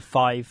 3 or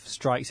 5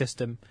 strike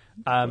system,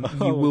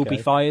 you will be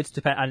fired.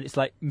 And it's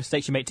like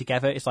mistakes you make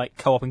together. It's like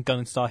Co-op and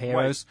Gunstar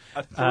Heroes.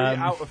 Wait, a 3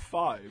 out of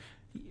 5?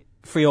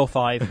 3 or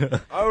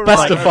 5. Oh, Best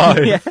right. of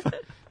 5. Yeah.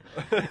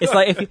 It's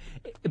like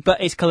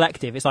but it's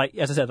collective. It's like,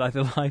 as I said, like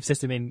the life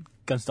system in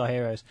Gunstar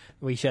Heroes.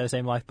 We share the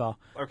same life bar.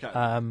 Okay.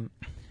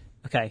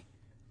 Okay.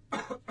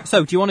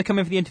 So, do you want to come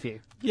in for the interview?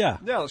 Yeah.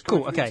 Yeah, let's go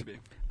Cool. for the Okay.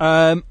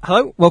 interview.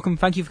 Hello, welcome.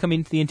 Thank you for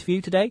coming to the interview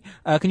today.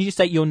 Can you just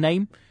state your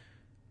name?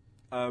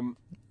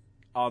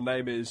 Our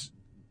name is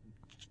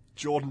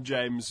Jordan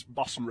James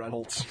Boston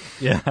Reynolds.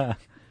 Yeah.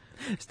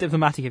 It's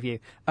diplomatic of you.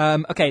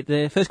 Okay,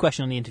 the first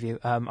question on the interview,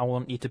 I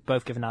want you to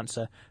both give an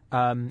answer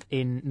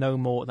in no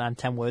more than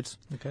 10 words.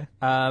 Okay.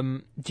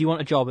 Do you want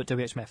a job at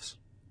W.H. Smith's?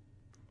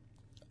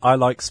 I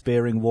like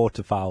spearing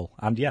waterfowl,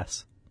 and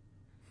yes.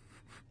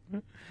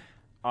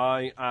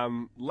 I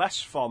am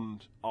less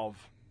fond of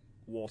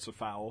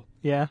waterfowl.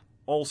 Yeah.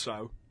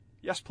 Also,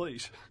 yes,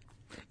 please.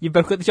 You've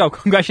both got the job.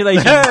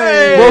 Congratulations.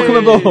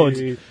 Welcome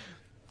aboard.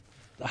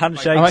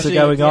 Handshakes are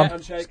going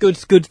on.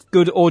 It's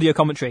good audio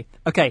commentary.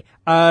 Okay,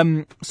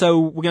 so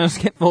we're going to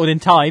skip forward in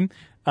time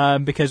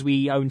because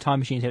we own time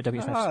machines here at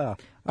W.H. Smith's. I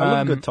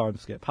love a good time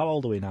skip. How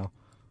old are we now?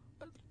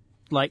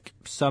 Like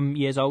some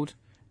years old.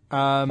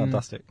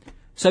 Fantastic.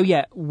 So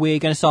yeah, we're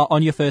going to start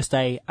on your first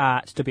day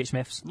at W.H.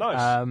 Smith's.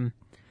 Nice.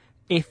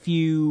 If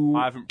you...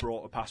 I haven't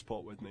brought a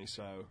passport with me,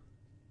 so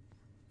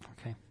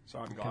Okay,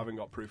 I haven't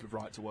got proof of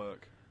right to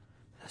work.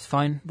 that's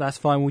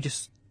fine.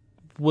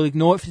 We'll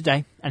ignore it for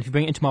today, and if you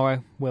bring it in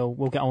tomorrow, we'll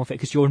get on with it,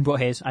 because Jordan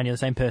brought his, and you're the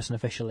same person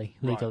officially,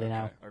 legally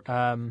Right, okay,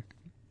 now. okay.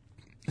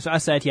 So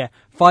as I said,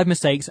 5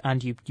 mistakes,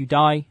 and you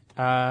die.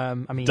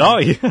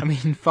 Die?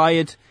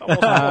 Fired.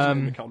 That wasn't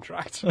in the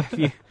contract.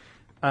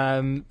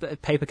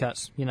 Paper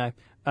cuts,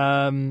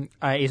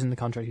 it is in the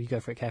contract. You go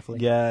for it carefully.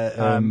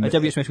 Yeah. At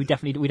W.H. Smith, we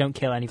don't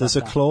kill any. There's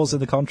a clause in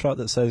the contract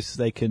that says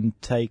they can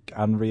take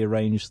and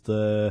rearrange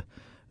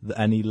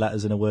any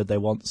letters in a word they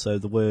want, so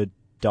the word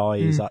die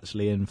is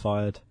actually in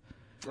fired.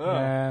 Oh.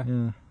 Yeah,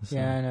 So-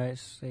 yeah, no,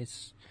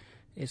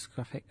 it's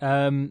graphic.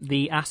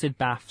 The acid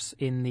baths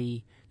in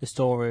the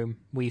storeroom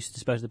we used to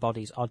dispose of the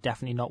bodies are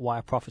definitely not why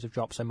our profits have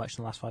dropped so much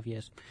in the last 5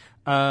 years.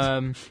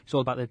 It's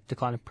all about the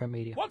decline of print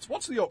media.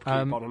 What's the upkeep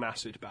on an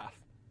acid bath?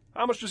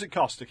 How much does it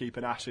cost to keep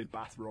an acid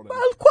bath running?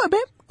 Well, quite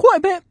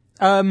a bit.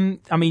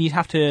 You'd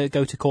have to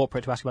go to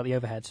corporate to ask about the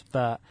overheads,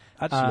 but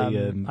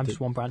Actually, I'm just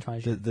one branch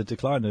manager. The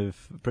decline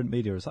of print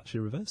media is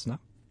actually reversed now.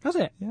 Has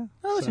it? Yeah.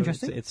 Oh, that's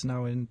interesting. It's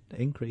now in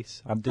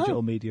increase, and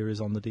digital media is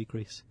on the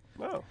decrease,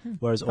 Oh.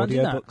 whereas Fancy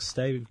that. audiobooks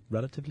stay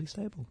relatively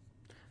stable.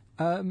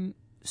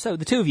 So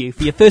the 2 of you,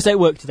 for your first day at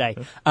work today,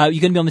 you're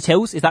going to be on the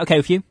tills. Is that okay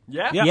with you?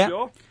 Yeah, Yeah.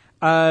 sure.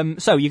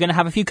 So you're going to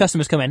have a few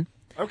customers come in.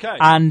 Okay.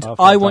 And Oh,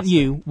 I want fantastic.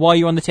 you, while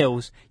you're on the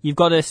tills, you've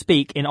got to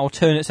speak in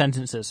alternate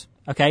sentences.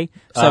 Okay?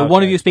 So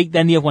one of Okay. you speak,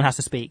 then the other one has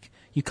to speak.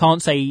 You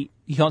can't speak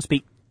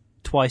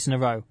twice in a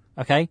row.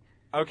 Okay?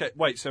 Okay,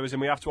 wait, so as in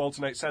we have to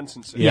alternate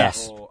sentences?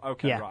 Yes.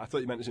 Okay, Yeah. right. I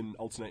thought you meant as in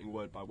alternating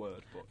word by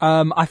word.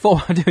 But I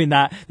thought about doing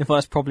that. I thought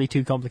that's probably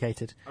too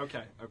complicated.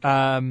 okay.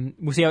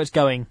 We'll see how it's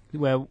going,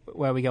 where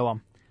we go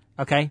on.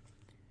 Okay?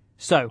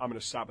 So, I'm going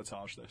to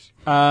sabotage this.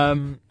 are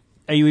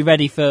Are you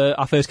ready for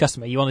our first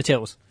customer? You on the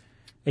tills?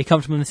 Are you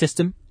comfortable in the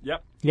system?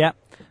 Yep. Yeah.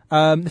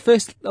 The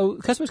first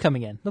customer's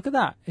coming in. Look at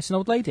that. It's an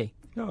old lady.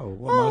 Oh,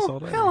 what a nice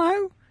old lady.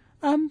 Hello.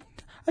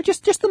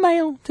 Just the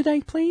mail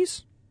today,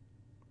 please.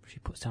 She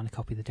puts down a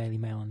copy of the Daily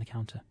Mail on the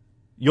counter.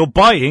 You're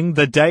buying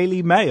the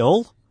Daily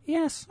Mail?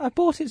 Yes, I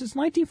bought it since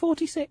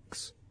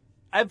 1946.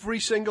 Every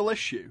single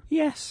issue.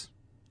 Yes.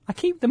 I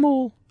keep them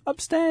all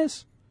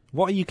upstairs.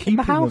 What are you keeping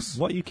them? house.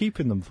 What are you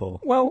keeping them for?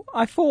 Well,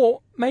 I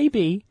thought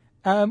maybe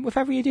with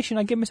every edition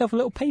I give myself a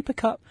little paper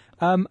cut,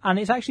 and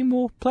it's actually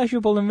more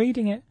pleasurable than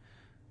reading it.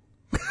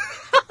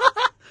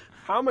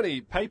 How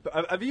many paper...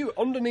 Have you,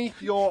 underneath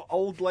your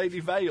old lady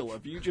veil,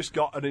 have you just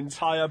got an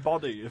entire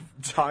body of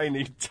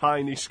tiny,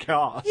 tiny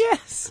scars?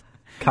 Yes.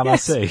 Can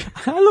Yes. I see?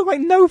 I look like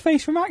No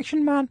Face from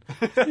Action Man.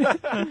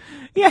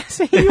 Yes,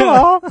 here you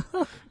are.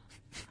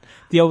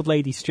 The old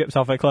lady strips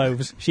off her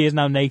clothes. She is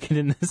now naked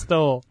in the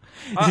store.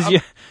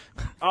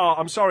 Oh,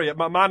 I'm sorry.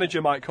 My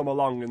manager might come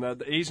along,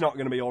 and he's not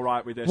going to be all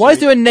right with this. Why is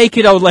there a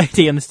naked old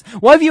lady in this?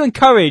 Why have you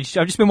encouraged?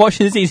 I've just been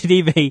watching the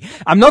CCTV.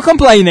 I'm not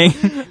complaining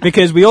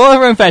because we all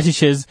have our own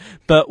fetishes.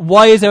 But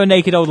why is there a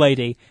naked old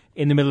lady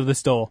in the middle of the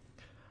store?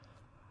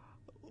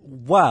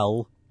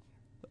 Well,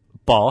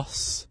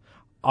 boss,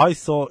 I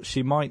thought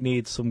she might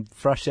need some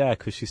fresh air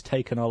because she's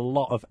taken a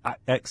lot of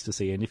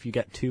ecstasy, and if you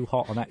get too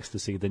hot on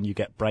ecstasy, then you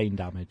get brain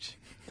damage.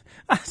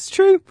 That's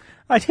true.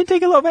 I did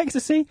take a lot of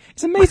ecstasy.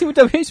 It's amazing what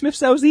W.H. Smith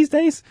sells these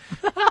days.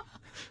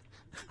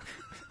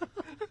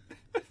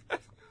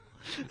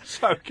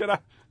 So, can I...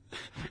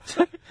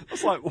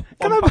 That's like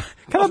Can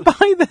I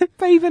buy the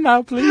paper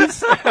now,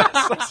 please?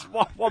 that's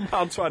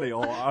 £1.20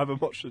 or however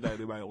much the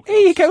Daily Mail costs.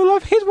 Here you go,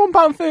 love. Here's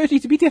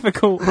 £1.30 to be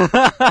difficult.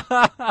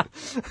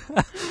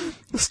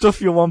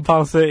 Stuff your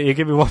 £1.30, you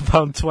give me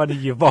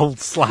 £1.20, you old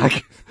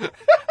slag.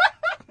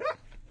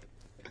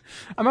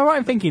 Am I right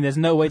in thinking there's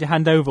no way to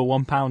hand over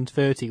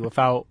 £1.30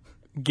 without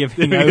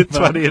giving over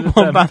 20 and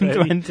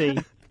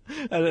 £1.20?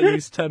 And at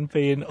least 10p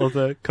in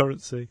other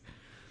currency.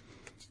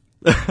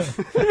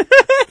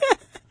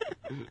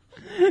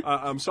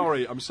 I'm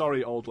sorry,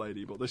 old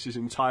lady, but this is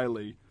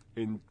entirely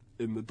in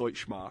the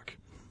Deutschmark,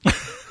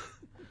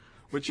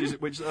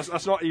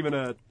 that's not even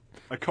a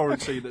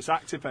currency that's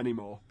active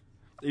anymore.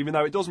 Even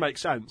though it does make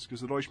sense because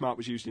the Deutschmark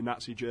was used in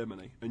Nazi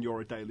Germany, and you're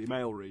a Daily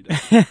Mail reader.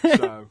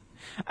 So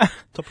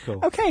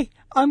Topical. Okay,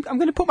 I'm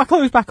going to put my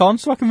clothes back on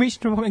so I can reach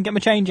into the pocket and get my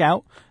change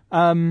out.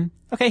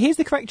 Okay, here's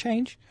the correct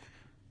change.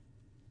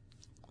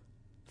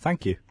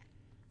 Thank you.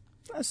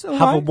 That's all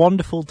Have a right.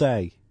 wonderful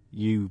day,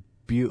 you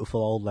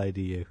beautiful old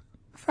lady, you.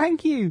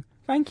 Thank you.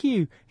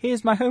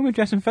 Here's my home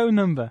address and phone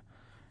number.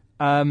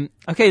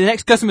 Okay, the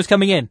next customer's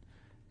coming in.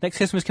 Next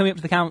customer's coming up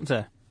to the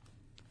counter.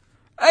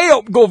 Hey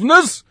up,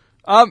 governors!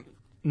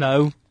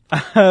 No.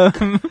 I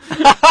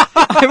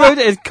wrote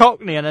it as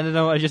Cockney and I don't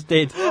know what I just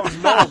did.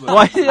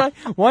 Why did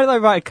I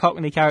write a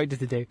Cockney character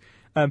to do?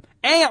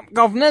 Hey up,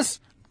 governors!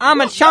 I'm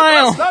a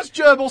child! That's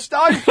Gerbil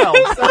Steinfeld!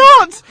 It's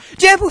not!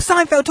 Gerbil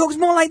Seinfeld talks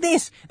more like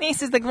this.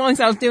 This is the voice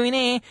I was doing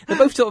here. They're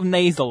both sort of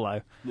nasal,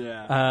 though.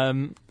 Yeah.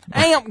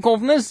 Hey up,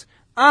 governors!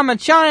 I'm a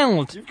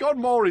child! You've gone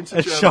more into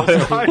A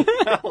Gerbil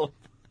Steinfeld.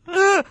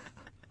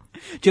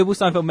 Gerbil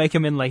Seinfeld may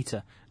come in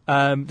later,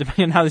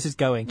 depending on how this is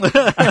going.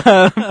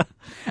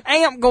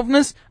 Hey up,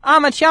 governors!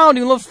 I'm a child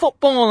who loves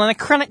football and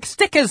acrylic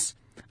stickers.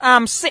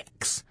 I'm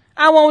 6.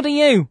 How old are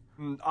you?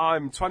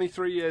 I'm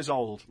 23 years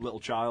old, little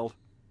child,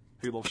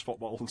 who loves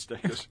football and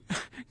stickers.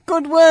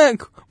 Good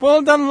work.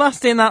 Well done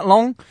lasting that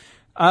long.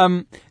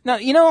 Now,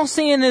 you know,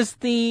 seeing as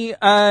the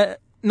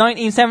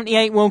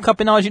 1978 World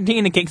Cup in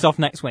Argentina kicks off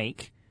next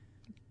week.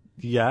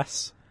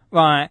 Yes.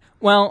 Right.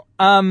 Well,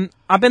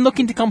 I've been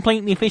looking to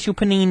complete the official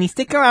Panini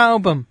sticker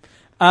album.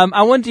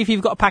 I wonder if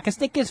you've got a pack of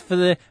stickers for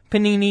the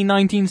Panini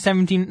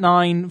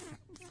 1979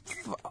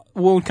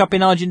 World Cup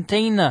in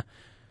Argentina.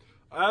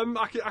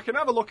 I can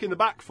have a look in the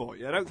back for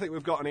you. I don't think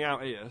we've got any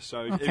out here, so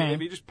Okay.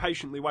 if you just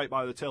patiently wait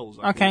by the tills.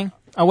 Okay.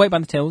 I'll wait by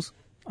the tills.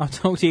 I'll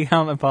talk to your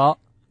counterpart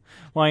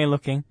while you're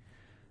looking.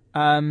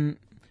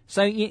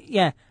 So,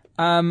 yeah.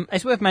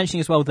 It's worth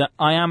mentioning as well that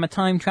I am a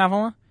time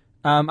traveller.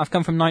 I've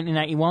come from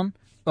 1981,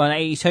 or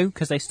 82,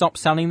 because they stopped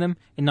selling them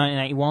in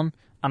 1981,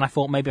 and I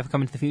thought maybe if I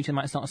come into the future, they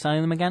might start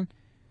selling them again.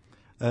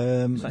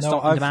 No,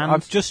 stop in demand?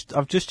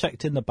 I've just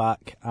checked in the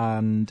back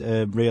and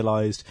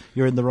realised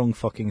you're in the wrong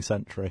fucking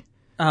century.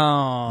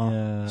 Oh,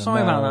 Yeah,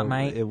 sorry about that, no,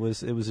 mate. It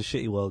was a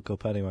shitty World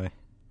Cup anyway.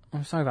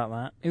 I'm sorry about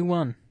that. Who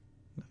won?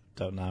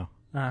 Don't know.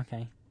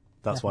 Okay.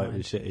 That's Never why it mind.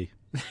 was shitty.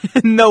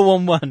 No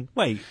one won.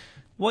 Wait,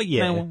 what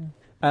year? No one.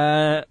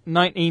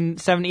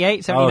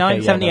 1978, 79, Okay,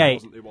 yeah,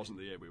 78. It wasn't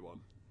the year we won.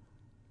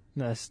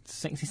 No, it's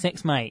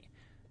 66, mate.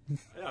 Yeah,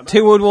 I know.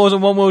 2 World Wars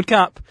and 1 World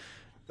Cup.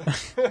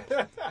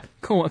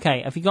 Cool,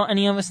 okay. Have you got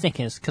any other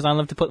stickers? Because I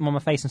love to put them on my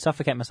face and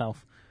suffocate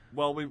myself.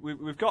 Well,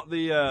 we've got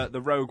the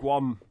Rogue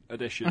One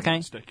edition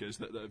Okay. stickers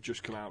that have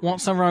just come out.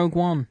 What's a Rogue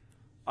One?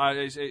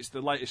 It's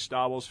the latest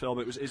Star Wars film.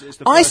 It's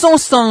the I first- saw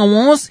Star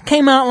Wars.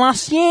 Came out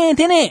last year,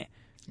 didn't it?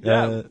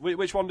 Yeah.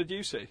 Which one did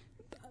you see?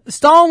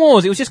 Star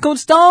Wars. It was just called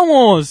Star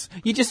Wars.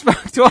 You just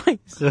spoke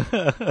twice.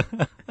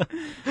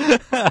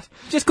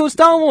 Just called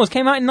Star Wars.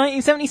 Came out in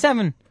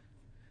 1977.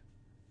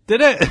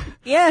 Did it?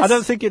 Yes. I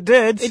don't think it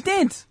did. It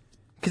did.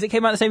 Because it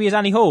came out the same year as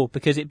Annie Hall,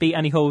 because it beat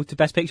Annie Hall to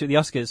Best Picture at the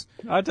Oscars.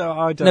 I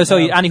don't No,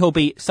 sorry, know. Annie Hall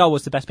beat Star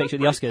Wars to Best Picture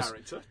at the Oscars.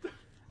 Character.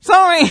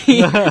 Sorry!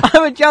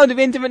 I'm a child of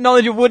intimate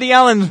knowledge of Woody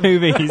Allen's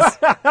movies.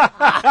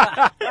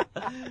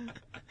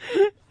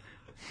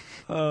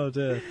 Oh,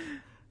 dear.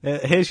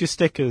 Here's your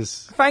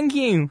stickers. Thank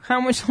you.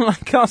 How much will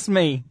that cost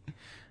me?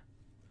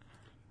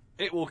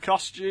 It will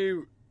cost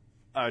you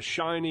a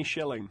shiny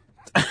shilling.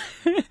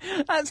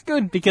 That's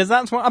good, because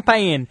that's what I'm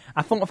paying.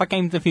 I thought if I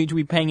came to the future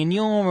we'd be paying in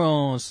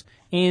euros.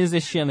 Here's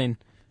a shilling.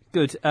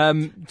 Good.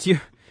 Do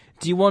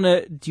you want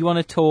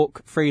to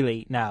talk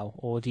freely now,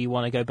 or do you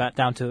want to go back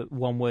down to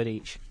one word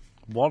each?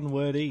 One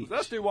word each.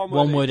 Let's do one word.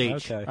 One word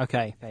each. Okay.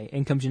 Okay.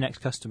 In comes your next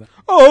customer.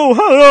 Oh,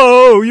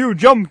 hello, you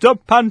jumped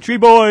up pantry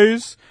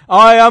boys.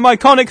 I am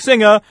iconic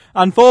singer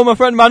and former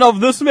frontman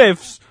of the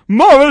Smiths,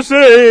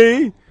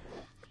 Morrissey.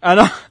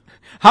 And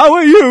how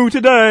are you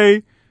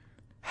today?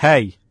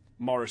 Hey,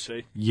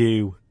 Morrissey.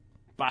 you.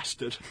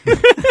 Bastard.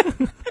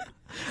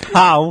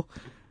 How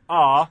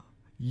Are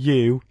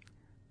you?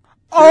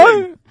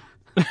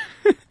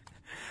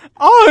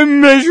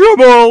 I'm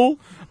miserable,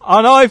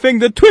 and I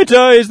think that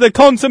Twitter is the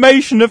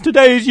consummation of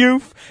today's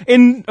youth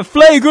in a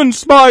flagrant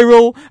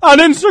spiral, and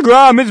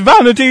Instagram is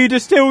vanity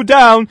distilled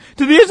down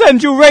to the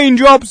essential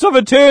raindrops of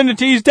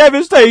eternity's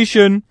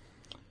devastation.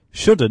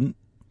 Shouldn't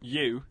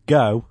you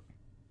go.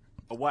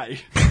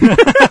 away?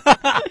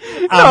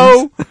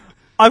 No,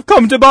 I've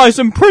come to buy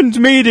some print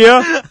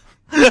media.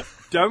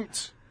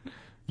 Don't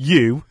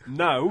You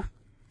know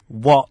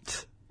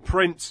what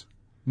print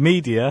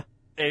media?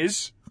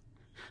 is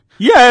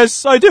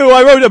Yes, I do.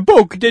 I wrote a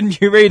book. Didn't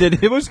you read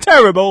it? It was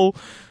terrible.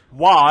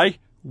 why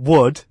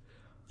Would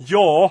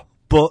your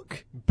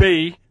book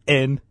be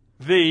in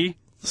the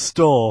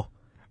store?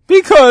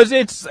 Because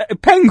it's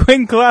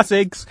Penguin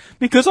Classics.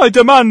 Because I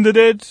demanded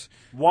it.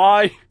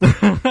 why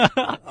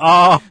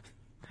Ah,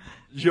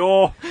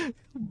 your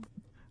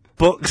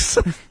books.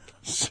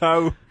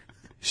 so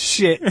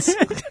Shit.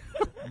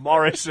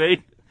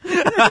 Morrissey?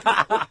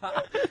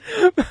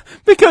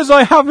 Because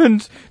I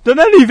haven't done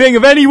anything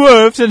of any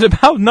worth since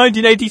about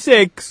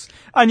 1986.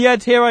 And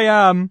yet here I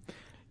am.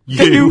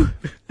 You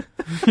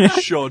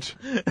Should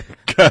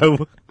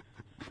go.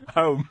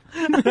 home.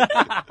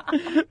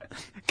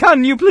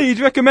 Can you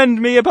please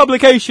recommend me a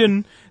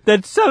publication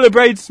that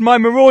celebrates my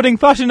marauding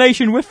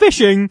fascination with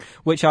fishing,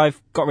 which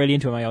I've got really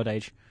into in my old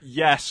age?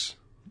 Yes,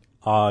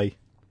 I.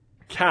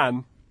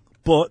 can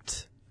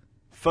But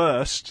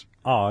first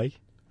I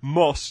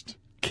must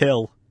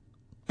kill.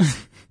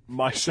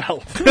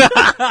 myself.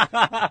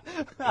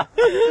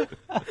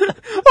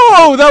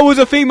 Oh, that was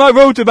a theme I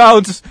wrote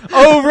about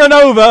over and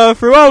over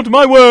throughout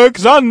my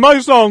works and my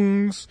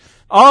songs.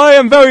 I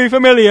am very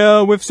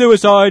familiar with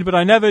suicide, but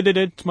I never did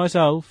it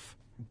myself.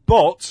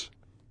 But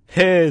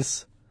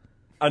Here's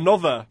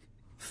another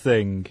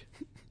thing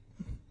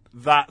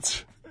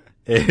that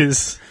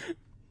is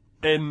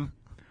in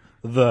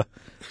the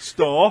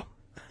store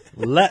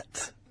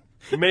let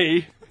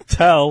me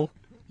tell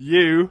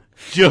you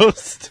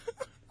just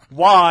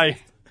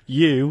why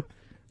you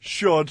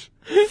should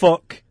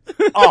fuck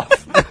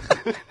off.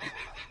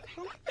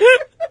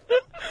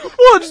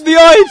 What's the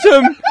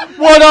item?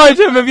 What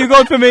item have you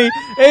got for me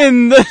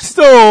in the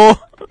store?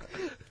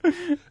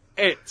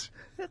 It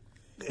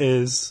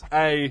is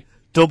a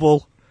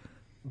double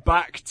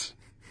backed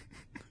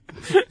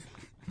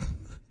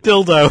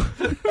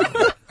dildo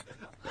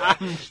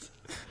and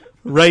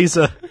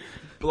razor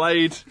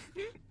blade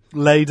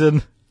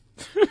laden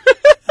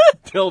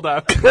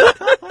dildo.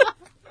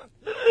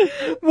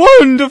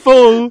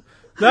 Wonderful!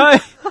 I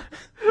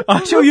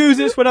shall use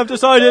this when I've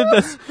decided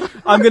that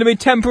I'm going to be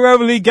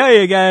temporarily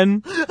gay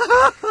again.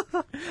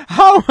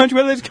 How much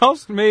will it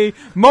cost me,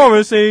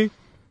 Morrissey?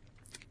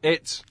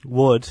 It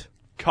would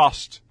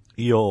cost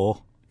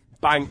your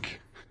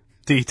bank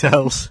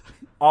details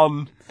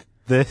on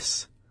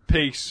this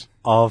piece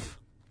of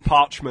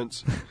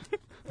parchment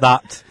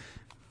that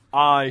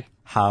I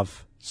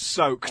have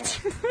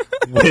soaked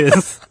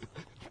with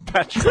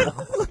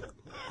petrol.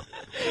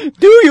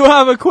 Do you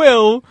have a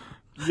quill?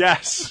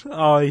 Yes,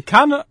 I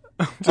Can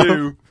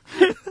do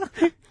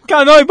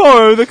I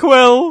borrow the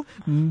quill?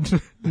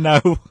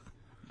 no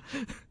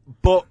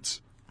but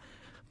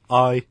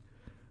I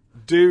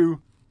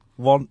do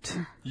want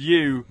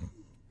you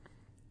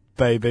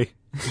baby.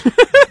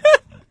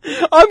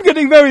 I'm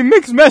getting very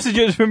mixed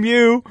messages from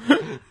you.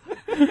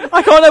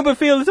 I can't help but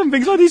feel that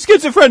something's slightly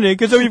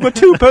schizophrenic, as though you've got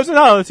two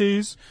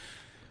personalities.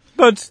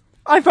 But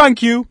I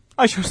thank you.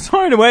 I shall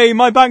sign away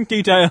my bank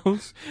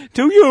details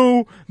to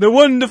you, the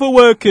wonderful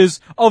workers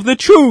of the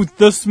Truth,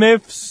 the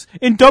Smiths,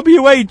 in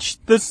WH,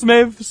 the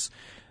Smiths.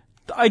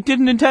 I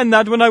didn't intend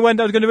that when I went.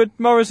 I was going to put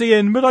Morrissey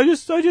in, but I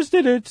just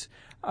did it.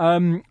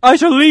 I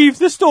shall leave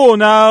the store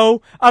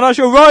now, and I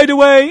shall ride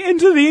away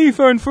into the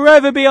ether and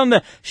forever be on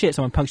the... Shit,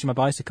 someone punctured my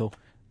bicycle.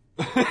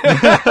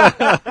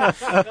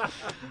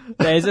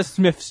 There's a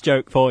Smiths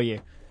joke for you.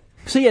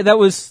 So yeah,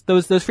 those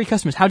 3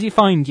 customers. How do you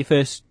find your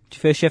first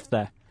shift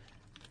there?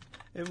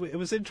 It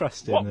was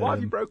interesting. Why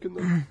have you broken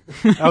them?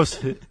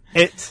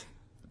 It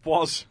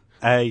Was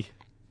a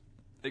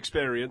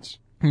experience.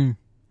 Okay.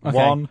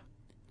 one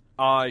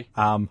I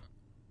am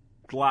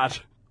glad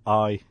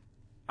I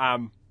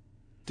am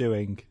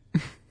doing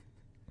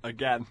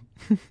again.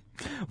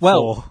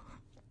 Well, for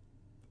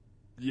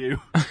You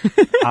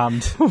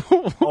and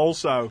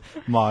also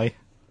my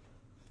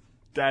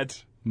dead.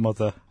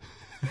 mother.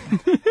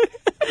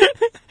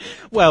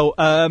 well,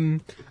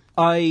 I'm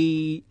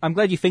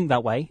glad you think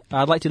that way.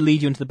 I'd like to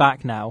lead you into the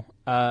back now,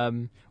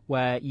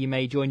 where you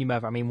may join your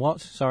mother. I mean,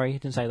 what? Sorry, I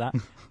didn't say that.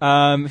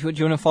 If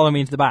you want to follow me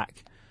into the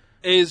back.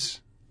 Is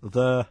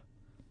The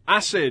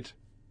acid.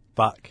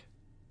 back.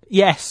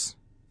 Yes.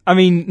 I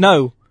mean,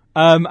 no.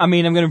 I'm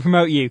going to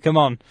promote you. Come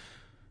on.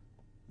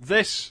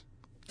 This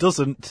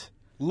Doesn't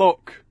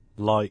look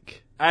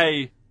like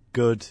a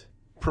good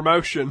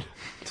promotion.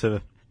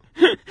 to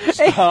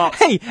Start.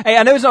 Hey,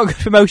 I know it's not a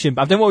good promotion,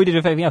 but I've done what we did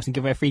with everything else and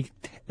given away a free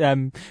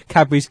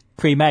Cadbury's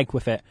cream egg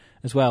with it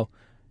as well.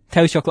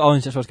 Terry's chocolate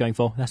orange, that's what I was going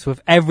for. That's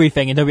with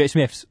everything in W.H.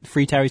 Smith's.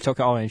 Free Terry's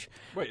chocolate orange.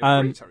 Wait,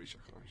 free Terry chocolate orange.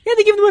 Yeah,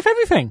 they give them with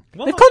everything.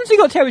 What? They've constantly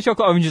got Terry's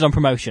chocolate oranges on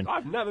promotion.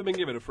 I've never been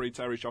given a free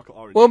Terry chocolate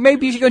orange. Well,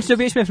 maybe you should go into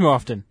W.H. Smith's more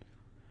often.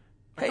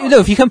 can't No,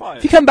 if you justify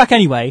come it. back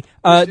anyway,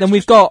 It's then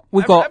we've just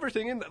got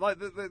everything in there. Like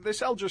they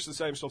sell just the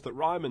same stuff that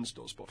Ryman's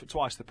does, but for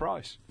twice the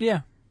price.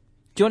 yeah.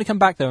 Do you want to come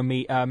back though and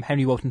meet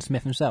Henry Walton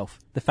Smith himself,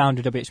 the founder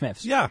of W.H.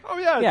 Smith's? yeah. Oh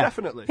yeah, Yeah.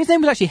 definitely. His name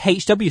was actually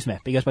H.W.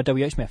 Smith, but he goes by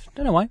W.H. Smith.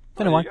 Don't know why.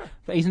 Don't know why. there you go.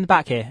 But he's in the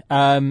back here.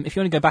 If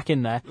you want to go back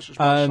in there, This was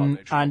my son,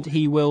 actually. and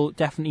he will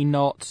definitely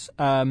not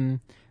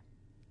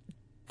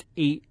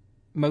eat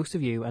most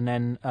of you and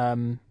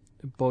then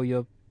boil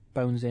your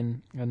bones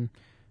in an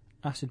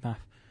acid bath.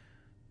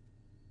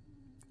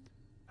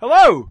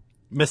 Hello,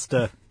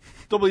 Mr.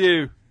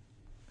 W.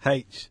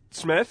 H.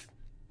 Smith.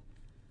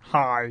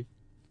 Hi.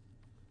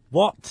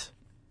 What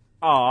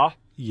Are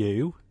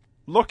you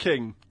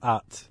looking,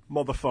 at?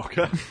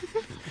 motherfucker.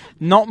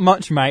 Not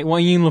much, mate. What are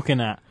you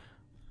looking at?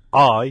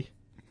 I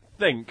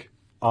Think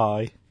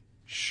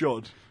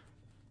should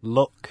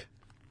look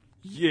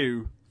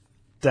you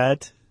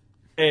dead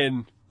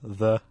in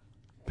the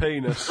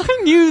penis. I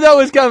knew that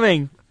was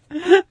coming.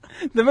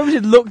 The moment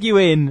it look you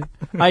in,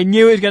 I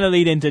knew it was going to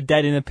lead into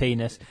dead in the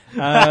penis.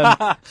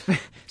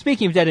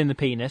 Speaking of dead in the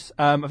penis,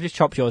 I've just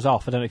chopped yours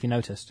off. I don't know if you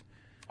noticed.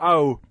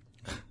 Oh,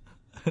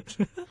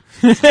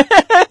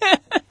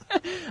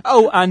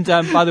 Oh, and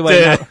by the way,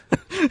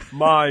 Dear.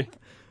 my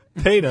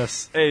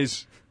penis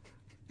is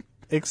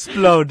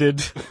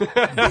exploded.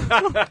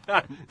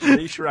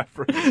 niche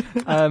reference.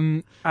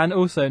 and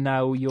also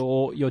now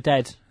you're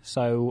dead.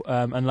 So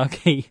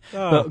unlucky,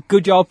 but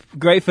good job,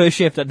 great first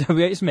shift at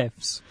W.H.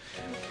 Smith's.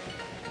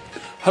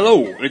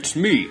 Hello, it's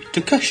me,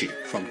 Takeshi,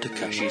 from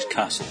Takeshi's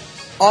Castle.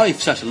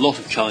 I've set a lot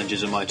of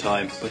challenges in my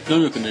time, but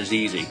none have been as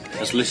easy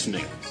as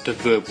listening to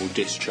Verbal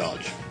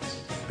Discharge.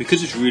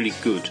 Because it's really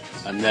good,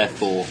 and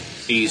therefore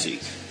easy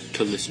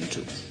to listen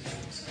to.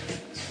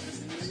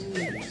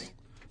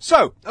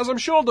 So, as I'm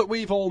sure that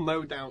we've all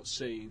no doubt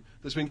seen,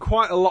 there's been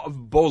quite a lot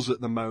of buzz at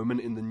the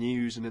moment in the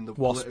news and in the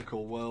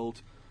political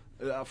world,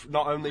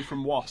 not only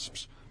from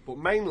WASPs, but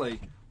mainly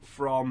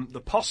from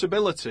the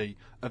possibility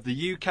of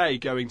the UK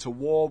going to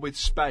war with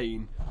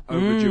Spain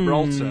over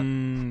Gibraltar.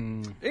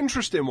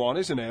 Interesting one,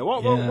 isn't it?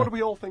 What do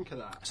we all think of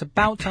that? It's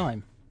about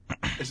time.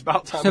 It's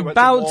about time. It's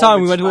about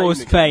time we went to war with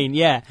Spain.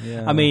 Yeah.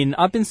 I mean,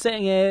 I've been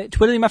sitting here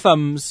twiddling my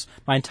thumbs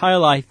my entire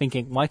life,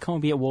 thinking, why can't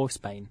we be at war with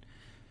Spain?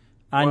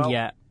 And Well,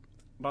 yet.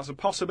 That's a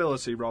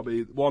possibility,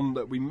 Robbie, one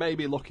that we may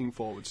be looking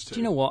forwards to. Do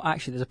you know what?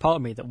 Actually, there's a part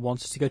of me that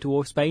wants us to go to war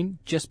with Spain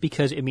just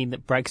because it means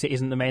that Brexit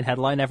isn't the main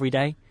headline every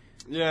day.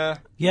 Yeah.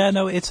 Yeah,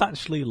 no, it's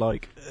actually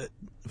like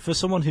for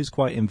someone who's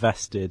quite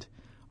invested,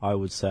 I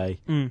would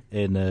say,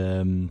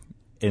 in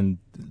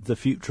the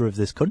future of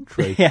this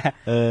country. Yeah.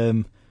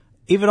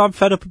 Even I'm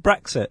fed up with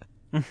Brexit.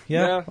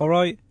 Yeah. All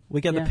right,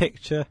 we get Yeah. the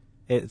picture.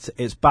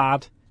 It's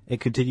bad. It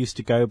continues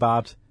to go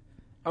bad.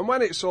 And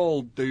when it's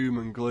all doom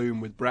and gloom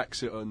with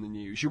Brexit on the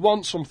news, you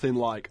want something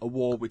like a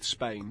war with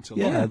Spain to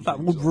Yeah, lighten that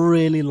things would up.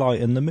 really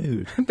lighten the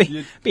mood.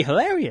 Be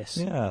hilarious.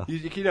 Yeah.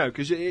 You know,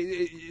 because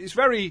it's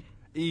very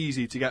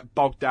easy to get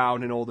bogged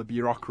down in all the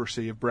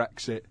bureaucracy of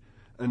Brexit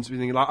and to be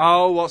thinking like,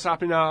 oh, what's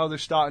happening now?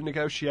 They've started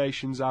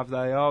negotiations, have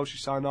they? Oh, she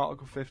signed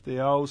Article 50.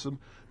 Oh,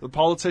 the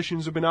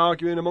politicians have been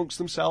arguing amongst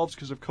themselves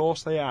because, of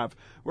course, they have.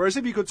 Whereas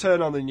if you could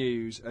turn on the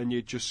news and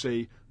you'd just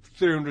see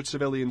 300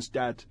 civilians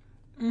dead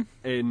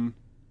in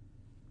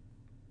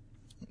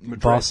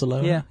Madrid,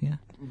 Barcelona. Yeah.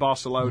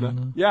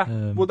 Barcelona,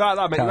 well,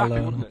 that'd make me happy,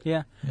 Catalona. wouldn't it?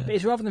 Yeah. But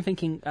it's rather than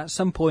thinking at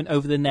some point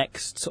over the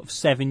next sort of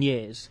 7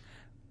 years,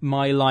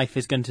 my life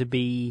is going to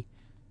be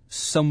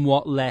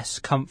somewhat less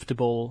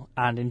comfortable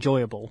and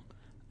enjoyable.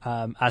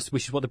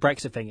 Which is what the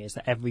Brexit thing is,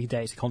 that every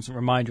day it's a constant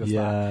reminder of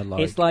Yeah, that.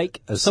 It's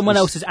like as- someone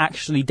as- else is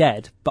actually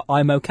dead, but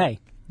I'm okay.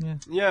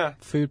 Yeah.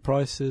 Food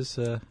prices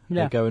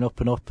Yeah. are going up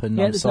and up, and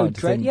Yeah, I'm there's no starting to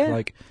dread, think yeah.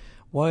 like,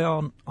 why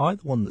aren't I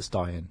the one that's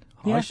dying?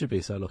 Yeah. I should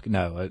be so lucky.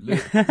 No,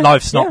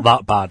 life's not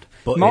that bad.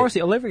 But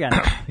Morrissey all over again.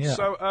 yeah.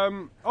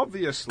 So,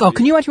 obviously... God,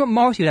 can you imagine what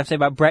Morrissey would have to say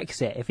about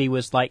Brexit if he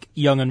was, like,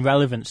 young and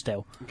relevant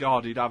still?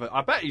 God, he'd have it.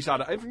 I bet he's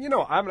had it. You know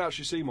what? I haven't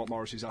actually seen what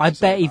Morrissey's had I to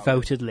say bet he about it.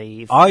 voted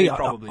leave. I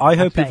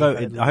hope he bet he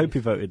voted.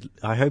 voted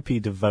I hope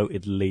he'd have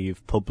voted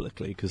leave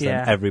publicly, because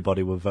Yeah. then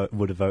everybody would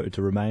have voted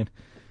to remain.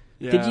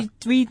 Yeah. Did you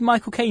read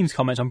Michael Caine's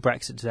comments on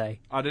Brexit today?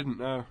 I didn't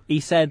know.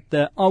 He said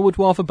that I would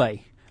rather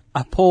be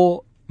a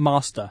poor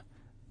master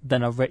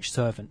than a rich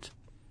servant,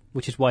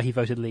 which is why he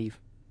voted leave.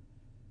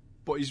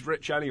 But he's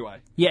rich anyway.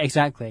 Yeah,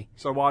 exactly.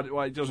 So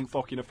why it doesn't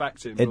fucking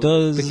affect him? It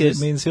does.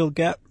 Because it means he'll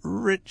get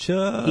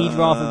richer. He'd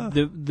rather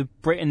the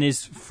Britain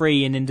is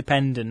free and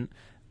independent,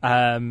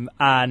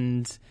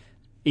 and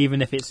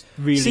even if it's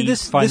really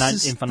this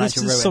financial is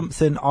ruin.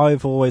 something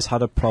I've always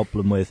had a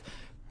problem with.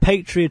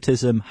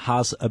 Patriotism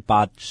has a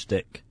bad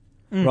shtick,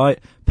 right?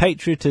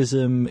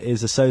 Patriotism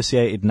is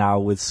associated now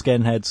with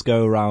skinheads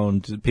go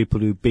around, people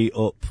who beat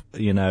up,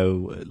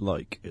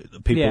 like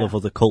people of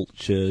other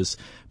cultures,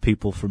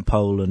 people from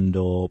Poland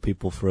or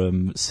people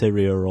from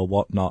Syria or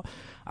whatnot.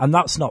 And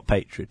that's not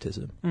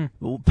patriotism.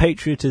 Well,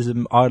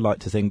 patriotism, I like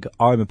to think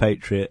I'm a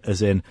patriot,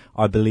 as in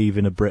I believe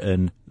in a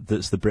Britain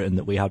that's the Britain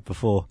that we had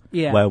before,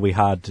 where we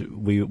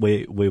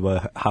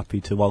were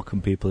happy to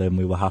welcome people in,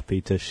 we were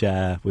happy to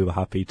share, we were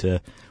happy to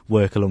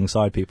work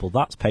alongside people.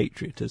 That's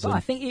patriotism. But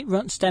I think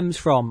it stems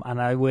from, and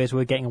I realize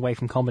we're getting away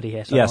from comedy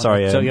here. So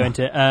Yeah, go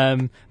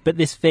into but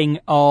this thing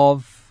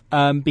of.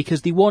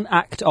 Because the one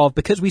act of,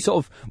 because we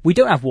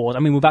don't have wars, I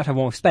mean, we're about to have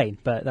war with Spain,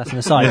 but that's an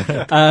aside.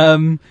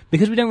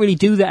 Because we don't really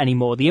do that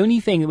anymore, the only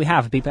thing that we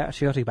have to be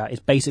patriotic about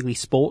is basically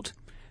sport.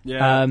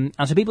 Yeah. And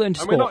so people are into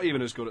and sport. we're not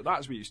even as good at that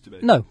as we used to be.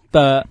 No,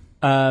 but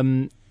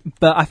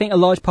I think a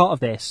large part of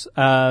this,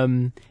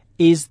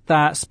 is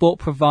that sport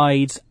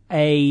provides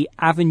a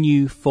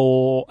avenue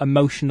for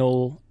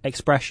emotional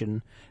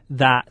expression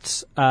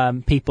that,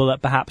 people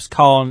that perhaps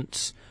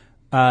can't,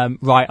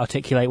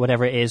 articulate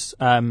whatever it is,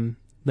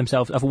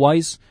 themselves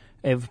otherwise.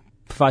 It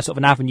provides sort of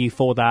an avenue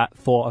for that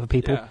for other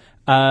people.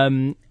 Yeah.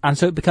 And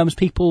so it becomes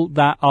people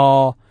that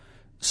are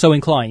so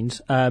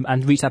inclined,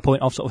 and reach that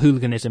point of sort of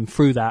hooliganism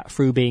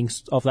through being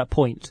of that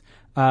point.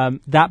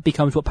 That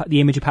becomes what the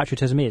image of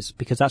patriotism is,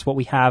 because that's what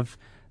we have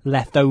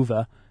left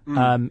over,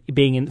 from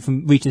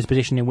reaching this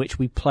position in which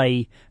we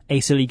play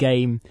a silly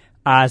game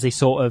as a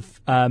sort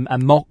of, a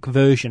mock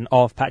version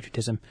of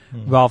patriotism,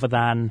 rather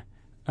than,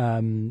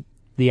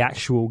 the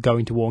actual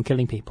going to war and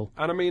killing people.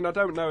 And I mean, I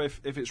don't know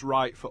if it's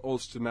right for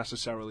us to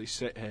necessarily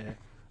sit here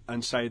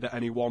and say that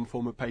any one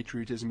form of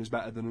patriotism is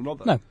better than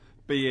another. No.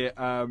 Be it,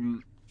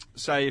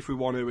 say, if we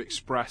want to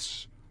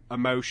express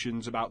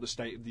emotions about the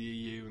state of the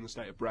EU and the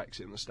state of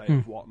Brexit and the state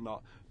of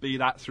whatnot, be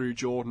that through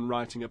Jordan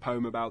writing a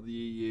poem about the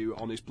EU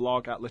on his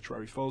blog at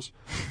Literary Fuzz,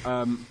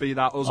 be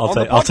that us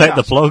I'll take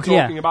the plug.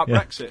 talking about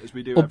Brexit as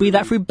we do, Or be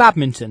that through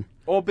badminton.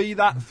 Or be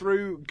that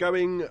through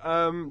going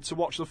to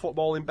watch the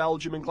football in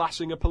Belgium and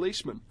glassing a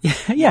policeman.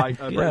 Yeah. Like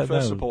a Brent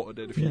First supporter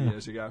did a few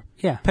years ago.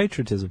 Yeah.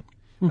 Patriotism.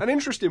 An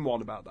interesting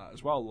one about that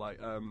as well. Like,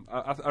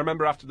 I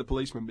remember after the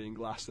policeman being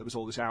glassed, there was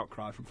all this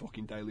outcry from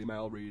fucking Daily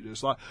Mail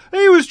readers. Like,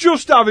 he was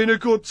just having a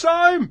good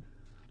time.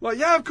 Like,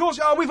 yeah, of course.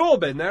 Oh, we've all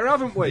been there,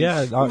 haven't we?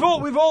 Yeah,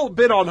 we've all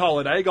been on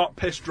holiday, got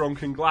pissed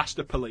drunk, and glassed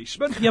a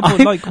policeman. Yeah, but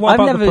like, what I've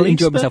about never the police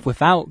enjoyed then? myself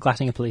without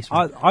glassing a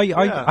policeman.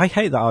 I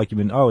hate that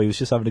argument. Oh, he was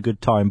just having a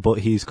good time, but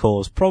he's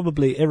caused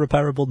probably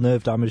irreparable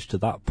nerve damage to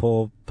that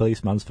poor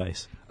policeman's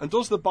face. And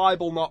does the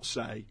Bible not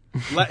say,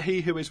 "Let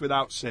he who is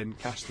without sin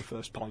cast the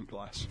first pint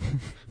glass"?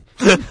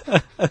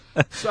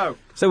 So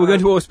we're going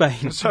to war with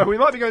Spain. So we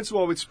might be going to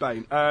war with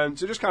Spain. To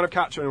just kind of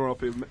catch anyone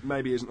up who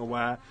maybe isn't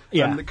aware,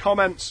 Yeah. the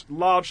comments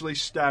largely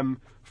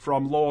stem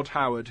from Lord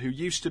Howard, who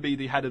used to be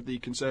the head of the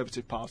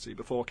Conservative Party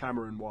before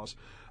Cameron was.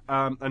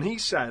 And he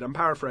said, I'm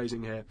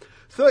paraphrasing here,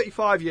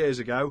 35 years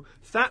ago,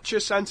 Thatcher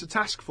sent a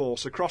task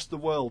force across the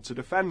world to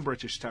defend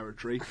British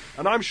territory,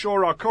 and I'm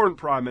sure our current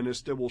Prime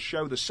Minister will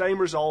show the same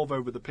resolve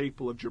over the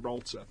people of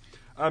Gibraltar.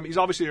 He's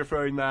obviously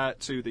referring there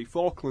to the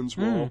Falklands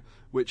War,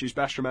 which is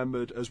best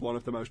remembered as one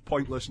of the most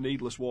pointless,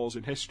 needless wars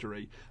in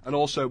history, and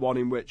also one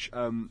in which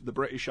the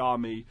British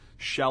Army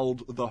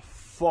shelled the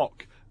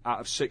fuck out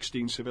of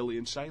 16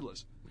 civilian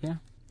sailors. Yeah.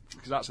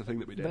 Because that's the thing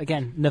that we did. But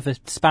again, another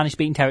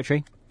Spanish-speaking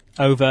territory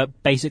over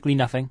basically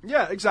nothing.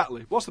 Yeah,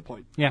 exactly. What's the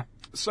point? Yeah.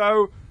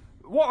 So,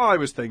 what I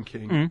was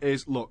thinking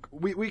is, look,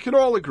 we can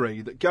all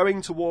agree that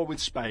going to war with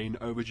Spain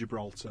over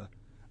Gibraltar,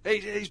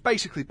 it's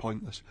basically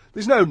pointless.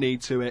 There's no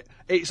need to it.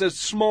 It's a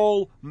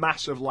small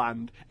mass of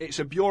land. It's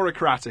a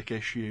bureaucratic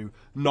issue,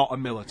 not a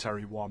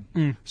military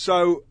one.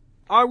 So,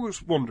 I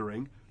was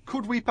wondering,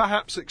 could we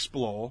perhaps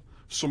explore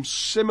some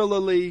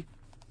similarly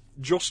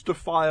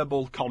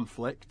justifiable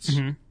conflicts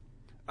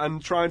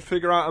and try and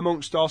figure out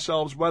amongst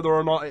ourselves whether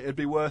or not it'd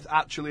be worth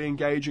actually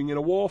engaging in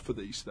a war for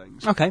these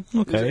things. Okay.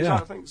 Is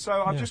that a thing?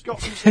 So I've just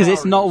got some Because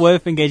it's not scenarios.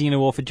 worth engaging in a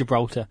war for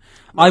Gibraltar.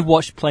 I've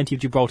watched plenty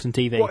of Gibraltar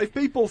TV. Well, if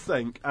people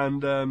think,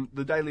 and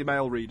the Daily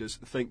Mail readers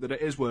think that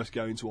it is worth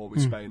going to war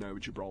with Spain over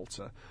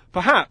Gibraltar,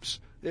 perhaps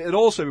it'd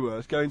also be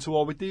worth going to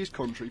war with these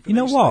countries for You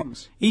know these what?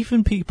 things.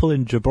 Even people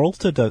in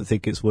Gibraltar don't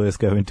think it's worth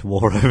going to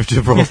war over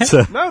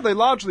Gibraltar. No, they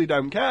largely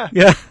don't care.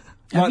 Yeah.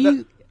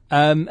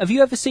 Have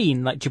you ever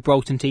seen like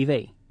Gibraltar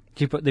TV?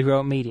 The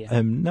Gibraltar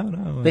Media?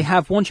 No. They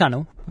have one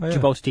channel, yeah.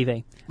 Gibraltar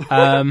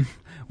TV,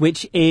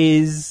 which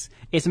is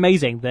it's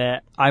amazing.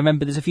 That I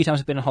remember there's a few times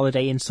I've been on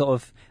holiday in sort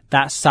of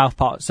that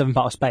southern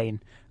part of Spain,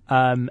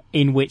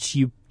 in which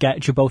you get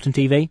Gibraltar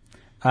TV,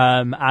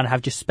 and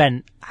have just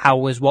spent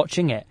hours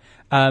watching it.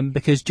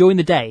 Because during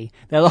the day,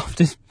 they'll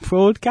often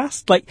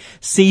broadcast, like,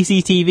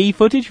 CCTV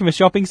footage from a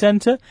shopping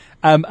centre,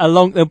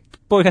 the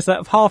broadcast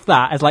of half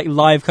that as, like,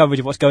 live coverage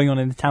of what's going on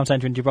in the town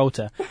centre in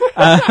Gibraltar.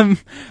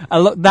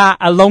 That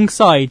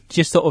alongside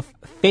just sort of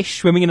fish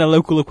swimming in a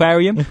local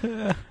aquarium.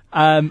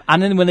 And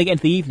then when they get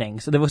into the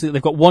evenings, so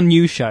they've got one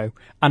news show,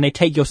 and they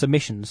take your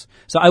submissions.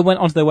 So I went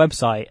onto their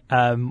website,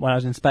 when I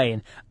was in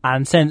Spain,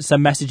 and sent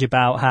some message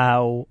about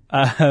how,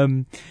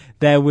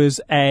 there was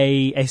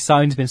a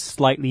sign's been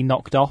slightly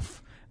knocked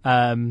off,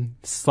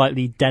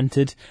 slightly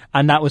dented,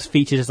 and that was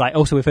featured as like,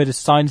 also we've heard a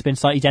sign's been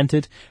slightly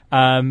dented,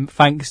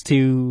 thanks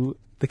to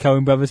the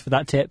Coen brothers for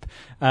that tip.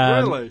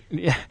 Really?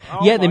 Yeah, Oh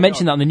yeah, they my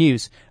mentioned God. that on the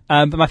news.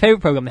 But my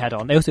favourite programme they had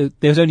on, there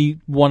was only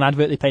one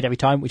advert they played every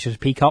time, which was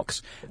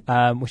Peacocks,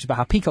 which is about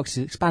how Peacocks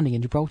is expanding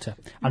in Gibraltar,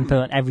 and put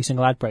on every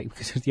single ad break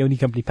because it was the only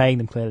company paying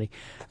them, clearly,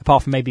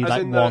 apart from maybe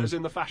one. As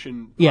in the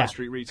fashion Yeah. high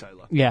street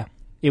retailer. Yeah.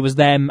 It was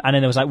them, and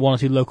then there was like one or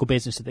two local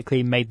businesses that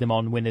clearly made them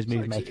on Winners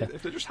Movie Maker.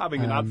 If they're just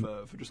having an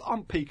advert for just,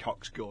 aren't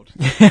peacocks good?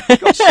 They've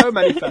got so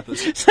many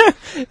feathers.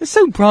 They're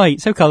so bright,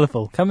 so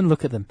colourful. Come and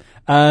look at them.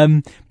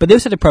 But they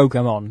also had a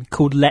programme on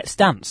called Let's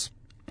Dance,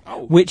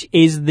 which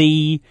is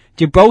the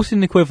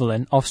Gibraltar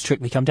equivalent of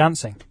Strictly Come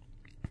Dancing.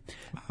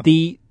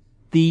 The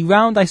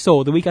round I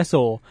saw, the week I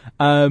saw,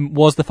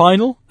 was the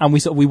final, and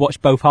we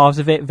watched both halves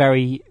of it,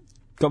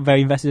 got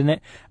very invested in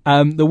it.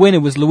 The winner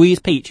was Louise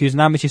Peach, who's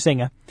an amateur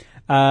singer.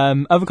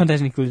 Other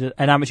contestants included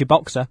an amateur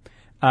boxer,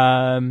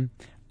 and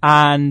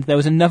there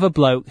was another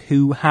bloke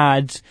who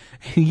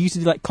used to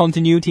do like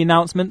continuity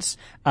announcements,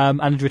 and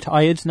had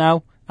retired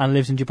now and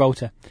lives in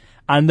Gibraltar.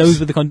 And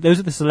those were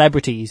the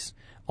celebrities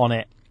on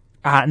it,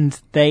 and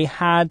they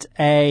had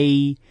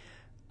their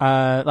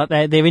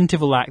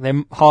interval act, their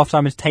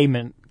halftime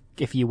entertainment,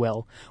 if you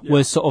will,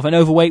 was sort of an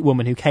overweight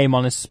woman who came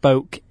on and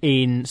spoke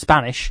in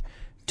Spanish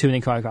to an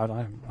inquiry crowd.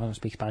 I don't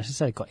speak Spanish.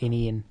 Instead, I got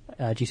INI in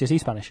GCSE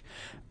Spanish.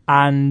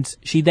 And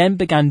she then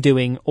began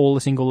doing All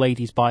the Single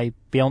Ladies by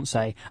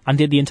Beyonce and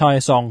did the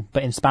entire song,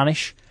 but in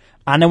Spanish.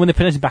 And then when the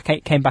presenter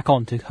came back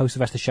on to host the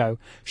rest of the show,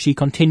 she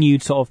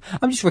continued sort of,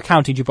 I'm just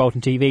recounting Gibraltar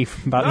TV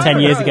from about 10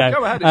 years ago.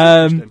 Go ahead,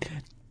 it's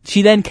interesting.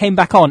 She then came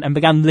back on and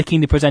began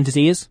licking the presenter's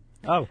ears.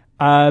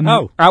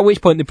 At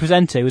which point the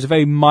presenter, who was a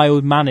very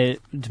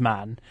mild-mannered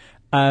man,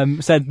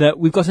 said that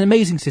we've got an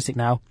amazing statistic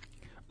now.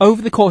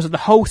 Over the course of the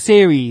whole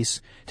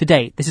series to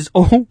date, this is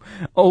all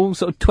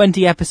sort of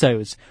 20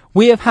 episodes,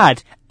 we have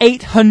had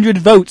 800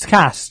 votes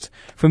cast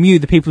from you,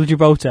 the people of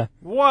Gibraltar.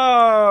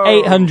 Whoa!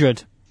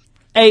 800.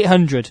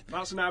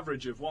 That's an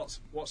average of what's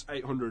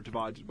 800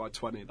 divided by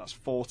 20? That's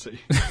 40.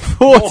 40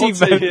 40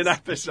 votes. an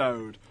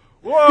episode.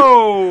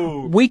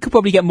 Whoa! We could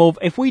probably get more,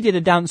 if we did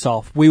a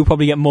dance-off, we would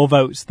probably get more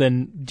votes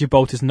than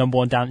Gibraltar's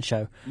 #1 dance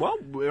show. Well,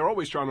 we're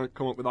always trying to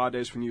come up with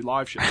ideas for new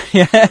live shows.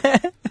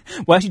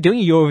 We're actually doing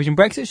a Eurovision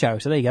Brexit show,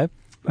 so there you go.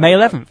 May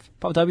 11th,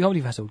 part of Derby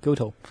Comedy Festival,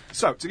 Guildhall.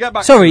 So, to get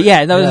back Sorry, to this,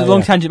 yeah, that was a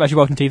long tangent about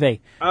Gibraltar TV.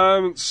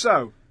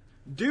 So,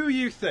 do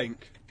you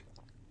think,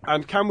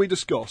 and can we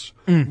discuss,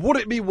 would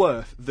it be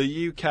worth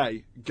the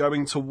UK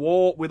going to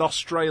war with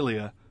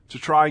Australia to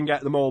try and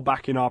get them all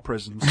back in our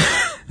prisons?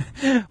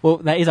 Well,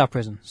 that is our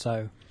prison,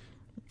 so...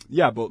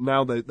 Yeah, but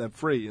now they're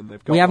free and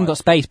they've got... We haven't got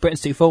space.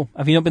 Britain's too full.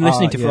 Have you not been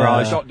listening to yeah.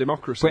 Farage? They've got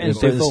democracy. Britain's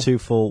but- too Britain's full. too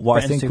full. What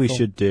Britain's I think too we full.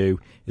 should do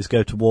is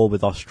go to war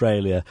with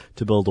Australia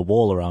to build a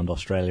wall around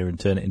Australia and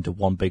turn it into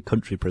one big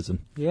country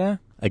prison. Yeah,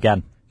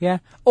 Again. yeah.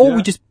 Or Yeah.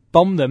 we just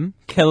bomb them,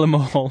 kill them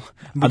all,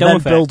 and be And done then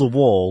with it. build a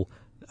wall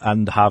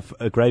and have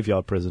a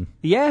graveyard prison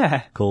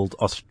Yeah. called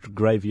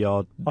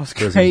Graveyard Prison.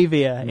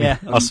 Australia, yeah.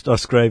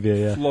 Australia,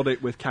 yeah. Flood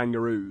it with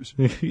kangaroos.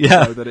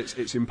 Yeah. So that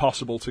it's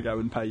impossible to go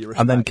and pay your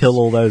respects. And then kill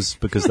all those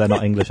because they're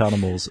not English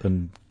animals,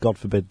 and God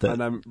forbid that. And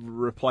then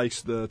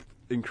replace the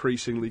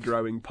increasingly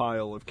growing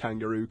pile of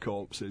kangaroo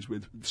corpses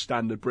with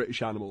standard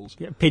British animals.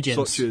 Yeah, pigeons.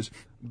 Such as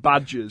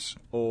badgers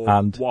or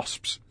And-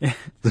 wasps,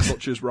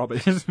 such as Robbie.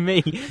 It's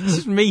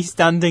just me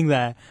standing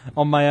there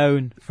on my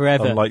own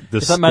forever. Unlike the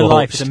it's like my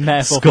life. It's a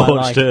metaphor for my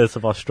scorched life. earth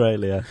of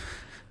Australia.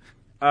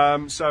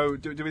 So,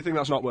 do we think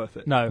that's not worth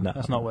it? No,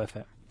 that's not worth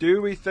it.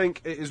 Do we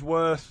think it is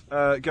worth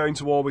going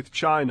to war with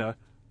China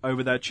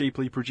over their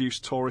cheaply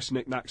produced tourist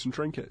knickknacks and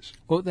trinkets?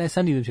 Well, they're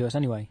sending them to us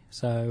anyway,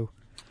 so...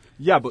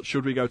 Yeah, but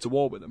should we go to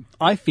war with them?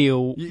 I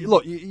feel...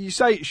 You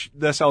say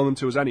they're selling them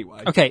to us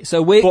anyway. Okay,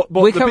 so we're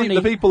currently...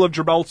 the people of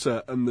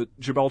Gibraltar and the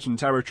Gibraltar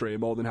territory are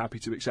more than happy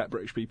to accept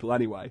British people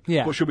anyway.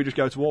 Yeah. But should we just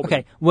go to war with them?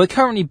 Okay, we're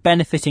currently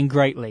benefiting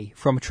greatly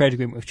from a trade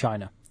agreement with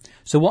China.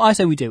 So what I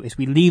say we do is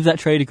we leave that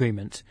trade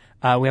agreement,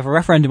 we have a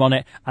referendum on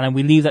it, and then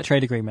we leave that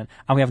trade agreement,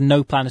 and we have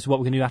no plan as to what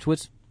we're going to do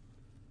afterwards.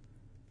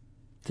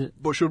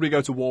 But should we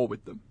go to war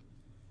with them?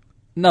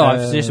 No,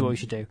 this is what we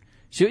should do.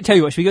 Tell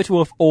you what, should we go to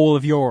war with all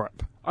of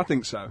Europe? I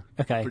think so.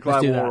 Okay, Declare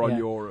let's do war that, on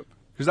Europe.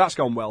 Because that's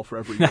gone well for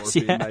every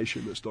European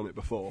nation that's done it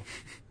before.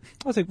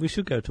 I think we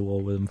should go to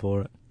war with them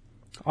for it.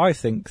 I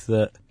think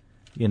that,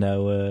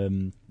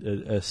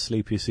 a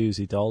Sleepy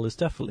Susie doll is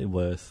definitely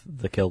worth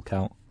the kill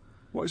count.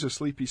 What is a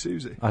Sleepy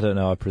Susie? I don't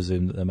know, I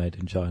presume that they're made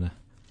in China.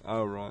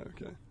 Oh, right,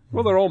 okay.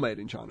 Well, they're all made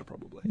in China,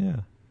 probably.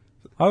 Yeah.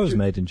 I was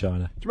made in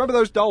China. Do you remember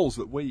those dolls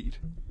that weed?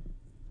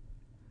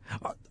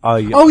 Oh,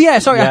 yeah,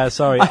 sorry. Yeah,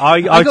 sorry.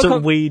 I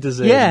took weed as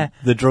in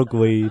the drug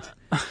weed.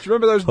 Do you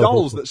remember those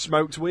dolls that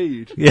smoked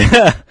weed?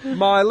 Yeah.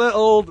 My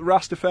little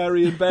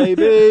Rastafarian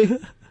baby.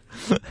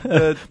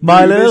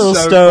 My little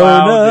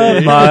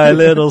stoner, my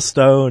little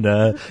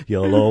stoner.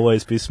 You'll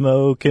always be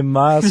smoking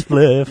my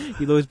spliff.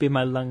 You'll always be in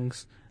my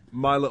lungs.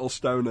 My little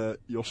stoner,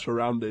 you're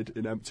surrounded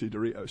in empty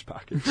Doritos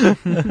packets.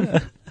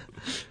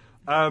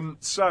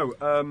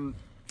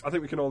 I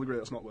think we can all agree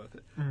that's not worth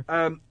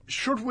it.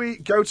 Should we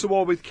go to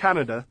war with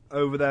Canada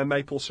over their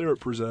maple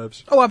syrup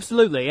reserves? Oh,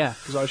 absolutely, yeah.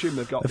 Because I assume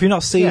they've got... Have you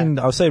not seen,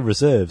 I'll say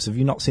reserves, have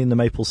you not seen the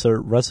maple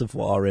syrup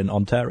reservoir in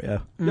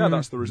Ontario? Yeah,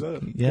 that's the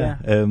reserve.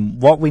 Yeah.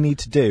 What we need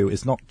to do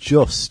is not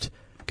just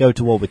go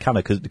to war with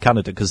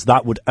Canada, because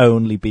that would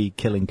only be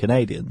killing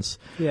Canadians.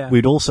 Yeah.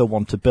 We'd also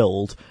want to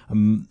build,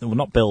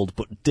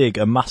 but dig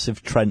a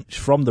massive trench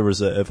from the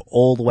reserve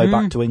all the way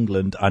back to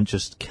England and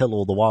just kill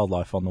all the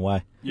wildlife on the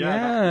way.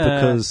 Yeah.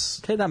 Because...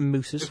 Take that,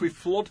 mooses. If we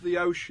flood the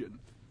ocean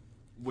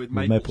with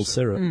maple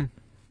syrup,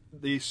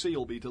 the sea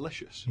will be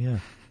delicious. Yeah.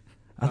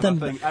 And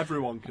I think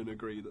everyone can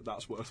agree that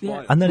that's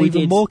worthwhile. Yeah. And then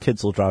even more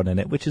kids will drown in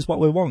it, which is what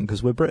we want,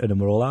 because we're Britain and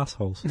we're all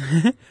assholes.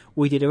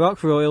 We did Iraq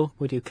for oil,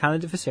 we do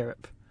Canada for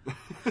syrup.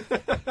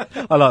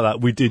 I like that.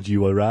 We did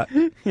you, Iraq.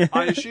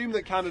 I assume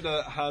that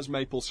Canada has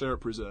maple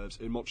syrup reserves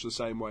in much the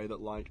same way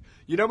that, like,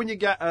 when you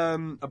get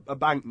a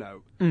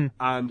banknote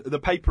and the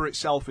paper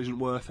itself isn't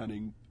worth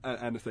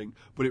anything,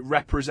 but it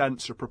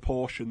represents a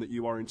proportion that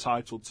you are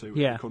entitled to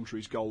in the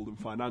country's gold and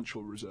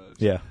financial reserves.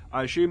 Yeah.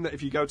 I assume that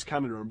if you go to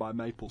Canada and buy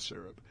maple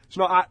syrup, it's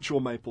not actual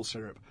maple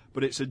syrup,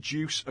 but it's a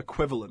juice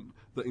equivalent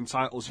that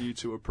entitles you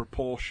to a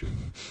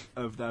proportion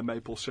of their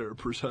maple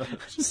syrup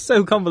reserves.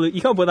 So convoluted.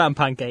 You can't put that on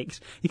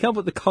pancakes. You can't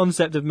put the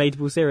concept of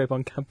maple syrup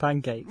on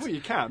pancakes. Well, you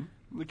can.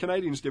 The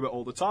Canadians do it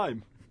all the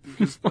time.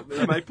 Because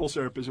the maple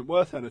syrup isn't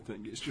worth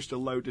anything. It's just a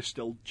low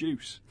distilled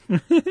juice.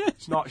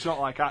 It's not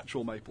like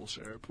actual maple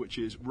syrup, which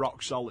is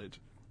rock solid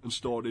and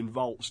stored in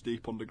vaults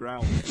deep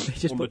underground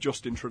under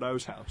Justin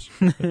Trudeau's house.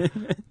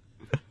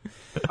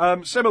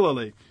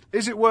 Similarly,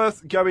 is it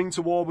worth going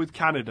to war with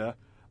Canada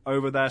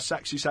over their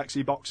sexy,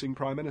 sexy boxing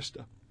prime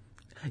minister?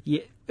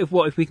 Yeah. If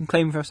we can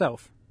claim for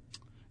ourselves?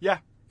 Yeah.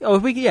 Oh,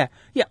 if we can,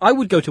 yeah. I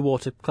would go to war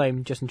to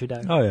claim Justin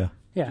Trudeau. Oh yeah.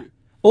 Yeah.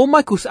 Or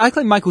I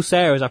claim Michael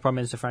Cera as our prime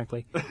minister,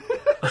 frankly.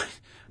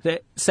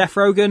 Seth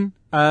Rogen,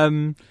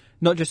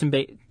 not Justin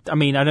Bieber.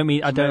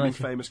 I don't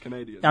famous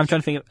Canadians. I'm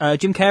trying to think of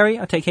Jim Carrey.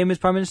 I'd take him as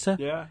prime minister.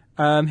 Yeah.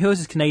 Who else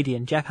is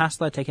Canadian? Jeff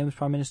Hassler. I'd take him as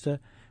prime minister.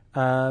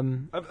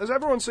 Has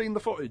everyone seen the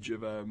footage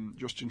of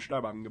Justin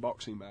Trudeau having a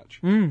boxing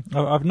match?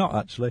 I've not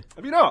actually.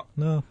 Have you not?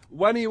 No.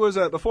 When he was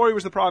before he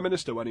was the prime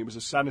minister, when he was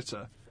a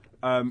senator,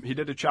 he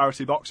did a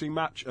charity boxing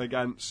match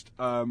against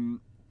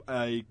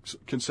a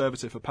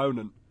Conservative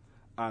opponent,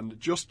 and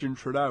Justin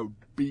Trudeau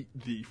beat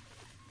the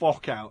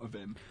fuck out of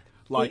him.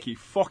 He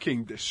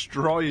fucking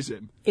destroys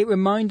him. It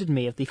reminded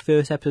me of the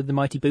first episode of The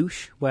Mighty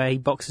Boosh, where he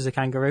boxes a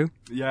kangaroo.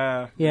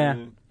 Yeah.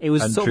 It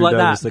was and sort Trudeau of like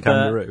that. Was the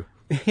kangaroo.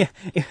 Yeah,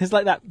 it was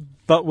like that,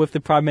 but with the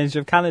Prime Minister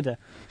of Canada.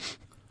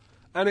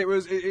 And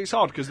it's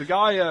odd, because the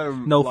guy...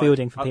 Noel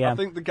Fielding for PM. I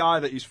think the guy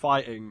that he's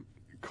fighting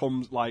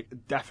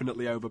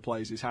definitely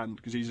overplays his hand,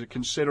 because he's a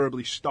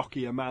considerably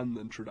stockier man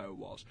than Trudeau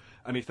was.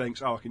 And he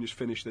thinks, I can just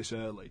finish this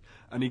early.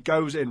 And he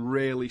goes in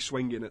really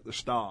swinging at the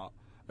start,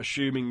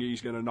 assuming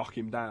he's going to knock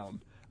him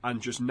down, and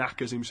just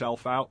knackers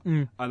himself out.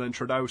 And then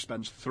Trudeau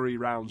spends 3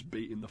 rounds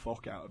beating the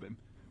fuck out of him.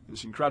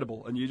 It's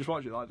incredible. And you just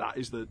watch it that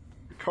is the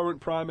current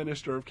Prime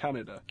Minister of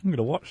Canada. I'm going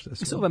to watch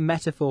this. It's sort of a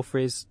metaphor for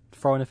his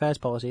foreign affairs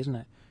policy, isn't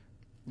it?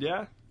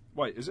 Yeah?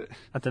 Wait, is it?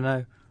 I don't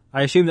know.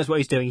 I assume that's what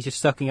he's doing. He's just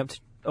sucking up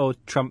to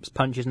Trump's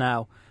punches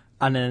now,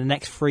 and in the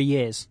next 3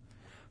 years...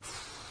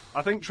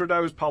 I think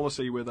Trudeau's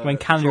policy with when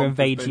Canada Trump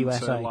invades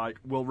USA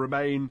will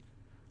remain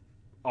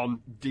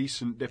on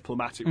decent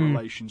diplomatic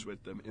relations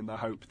with them in the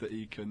hope that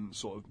he can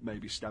sort of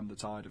maybe stem the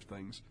tide of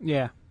things.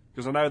 Yeah.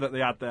 Because I know that they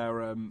had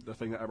their the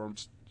thing that everyone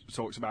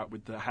talks about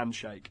with the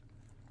handshake.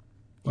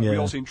 We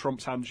all seen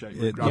Trump's handshake.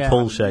 The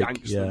pull shake.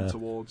 Yanks them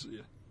towards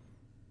you.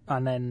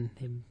 And then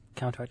him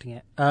counteracting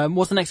it.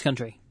 What's the next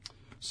country?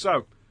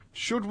 So,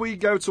 should we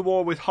go to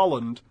war with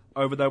Holland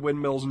over their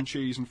windmills and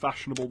cheese and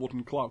fashionable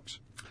wooden clogs?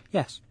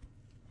 Yes.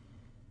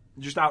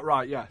 Just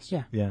outright, yes.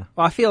 Yeah. Yeah.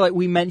 Well, I feel like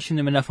we mentioned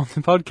them enough on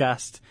the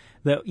podcast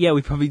that, yeah,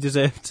 we probably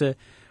deserve to...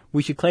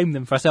 We should claim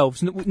them for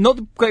ourselves. Not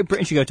that Great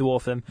Britain should go to war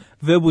for them.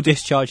 Verbal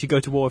Discharge should go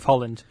to war with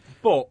Holland.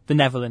 But the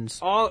Netherlands.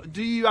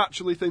 Do you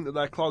actually think that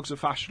their clogs are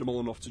fashionable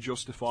enough to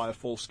justify a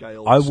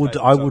full-scale... I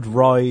would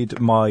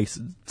ride my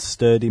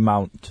sturdy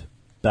mount,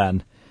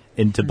 Ben,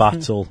 into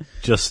battle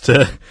just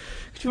to...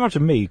 Could you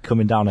imagine me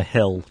coming down a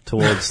hill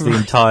towards the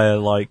entire,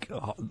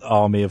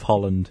 army of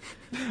Holland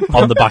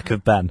on the back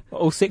of Ben?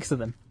 All 6 of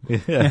them.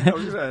 Yeah.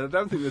 I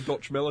don't think the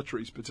Dutch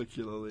military is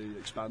particularly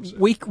expansive.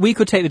 We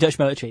could take the Dutch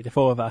military, the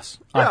 4 of us.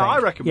 Yeah, I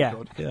reckon we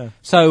could. Yeah.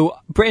 So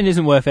Britain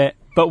isn't worth it,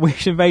 but we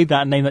should invade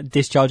that and name that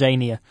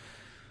Dischargeania.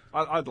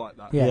 I'd like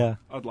that. Yeah.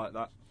 I'd like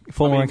that.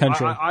 Former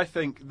country. I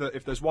think that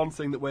if there's one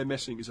thing that we're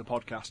missing as a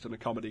podcast and a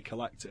comedy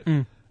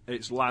collective,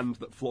 it's land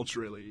that floods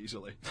really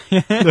easily,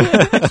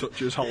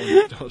 such as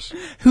Holland does.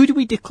 Who do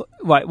we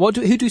who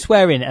do we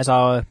swear in as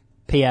our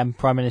PM,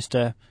 Prime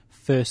Minister,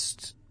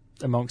 first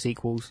amongst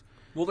equals?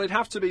 Well, they'd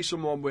have to be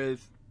someone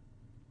with,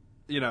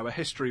 a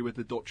history with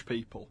the Dutch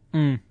people,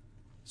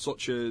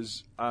 such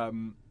as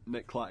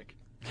Nick Clegg.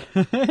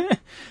 Can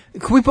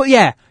we put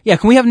can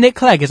we have Nick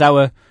Clegg as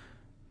our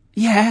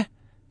the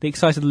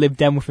excited Lib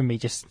Dem within me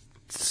just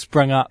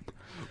sprung up.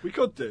 We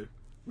could do.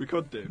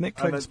 Nick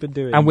Clegg's been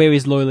doing... And we're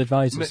his loyal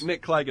advisors.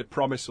 Nick Clegg had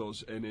promised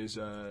us in his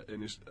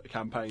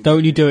campaign.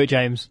 Don't you do it,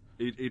 James.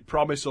 He'd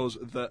promise us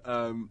that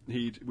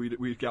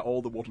we'd get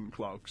all the wooden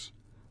clogs.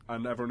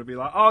 And everyone would be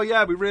like, "Oh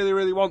yeah, we really,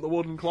 really want the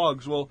wooden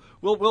clogs. Well,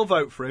 we'll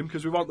vote for him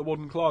because we want the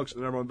wooden clogs."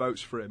 And everyone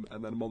votes for him.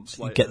 And then months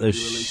later, he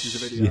releases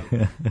a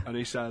video and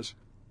he says,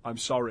 "I'm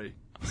sorry.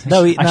 I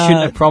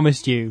shouldn't have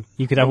promised you.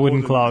 You could have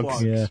wooden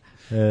clogs." Yeah,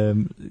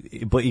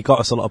 but you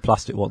got us a lot of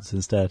plastic ones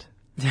instead.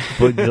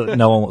 But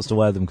no one wants to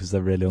wear them because they're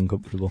really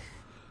uncomfortable.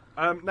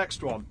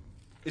 Next one: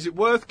 is it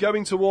worth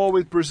going to war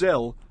with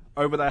Brazil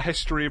over their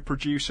history of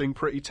producing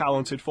pretty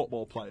talented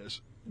football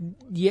players?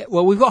 Yeah.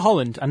 Well, we've got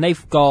Holland, and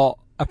they've got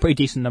a pretty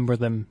decent number of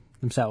them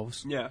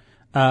themselves. Yeah.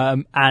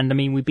 And I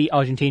mean, we beat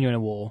Argentina in a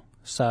war,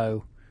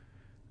 so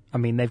I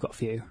mean, they've got a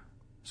few.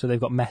 So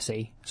they've got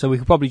Messi. So we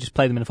could probably just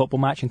play them in a football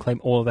match and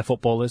claim all of their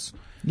footballers.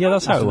 Yeah,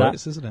 that's how it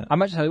works, isn't it? I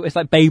imagine it's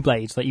like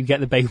Beyblades. Like you get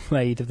the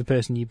Beyblade of the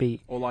person you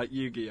beat. Or like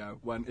Yu-Gi-Oh,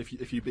 when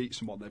if you beat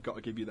someone, they've got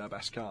to give you their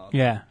best card.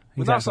 Yeah,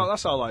 exactly.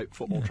 That's how like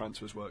football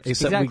transfers works.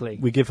 Except exactly.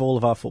 we give all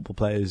of our football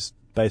players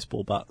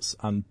baseball bats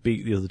and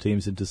beat the other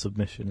teams into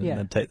submission and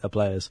then take their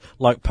players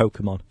like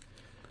Pokemon.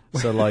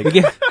 So like we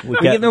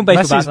give them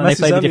baseball bats and they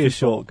play the different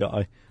short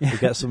guy. We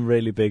get some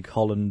really big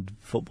Holland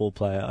football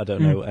player. I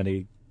don't know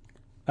any.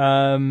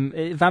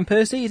 Van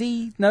Persie,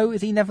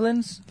 is he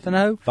Netherlands? Don't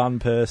know. Van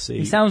Persie.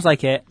 He sounds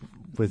like it.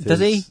 Does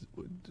he?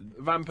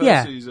 Van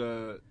Persie's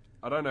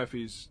I don't know if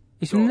he's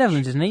from the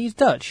Netherlands, isn't he? He's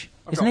Dutch.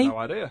 I've isn't got he? no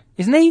idea.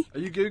 Isn't he? Are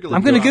you Googling?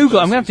 I'm going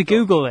to have to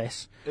Google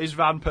this. Is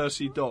Van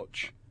Persie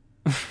Dutch?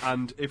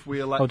 And if we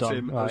elect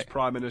him right. as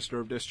Prime Minister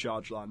of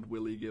Discharge Land,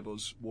 will he give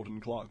us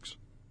wooden clogs?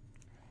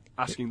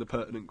 Asking the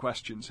pertinent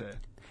questions here.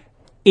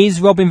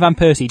 Is Robin Van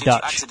Persie Did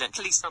Dutch? You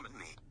accidentally summon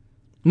me?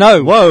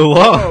 No.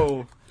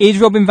 Whoa. Is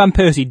Robin Van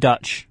Persie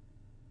Dutch?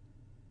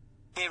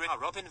 Here are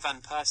Robin Van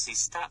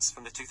Persie's stats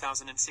from the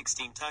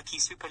 2016 Turkey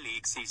Super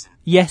League season.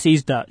 Yes,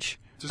 he's Dutch.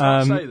 Does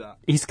that say that?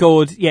 He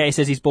scored. Yeah, it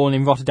says he's born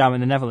in Rotterdam in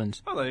the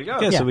Netherlands. Oh, there you go.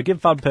 Yeah, so we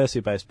give Van Persie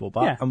a baseball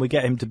bat and we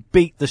get him to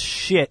beat the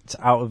shit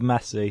out of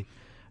Messi,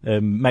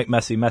 make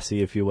Messi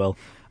Messi, if you will,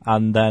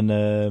 and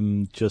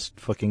then just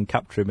fucking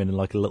capture him in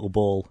like a little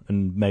ball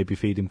and maybe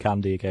feed him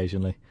candy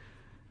occasionally.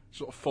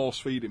 Sort of force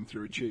feed him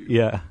through a tube.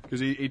 Yeah. Because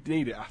he'd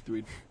need it after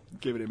we'd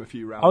given him a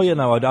few rounds. Oh, yeah,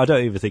 no, I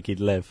don't even think he'd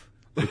live.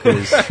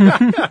 Because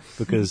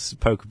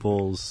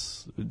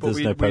Pokeballs, there's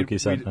no Poke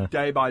Centre.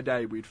 Day by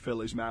day, we'd fill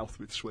his mouth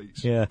with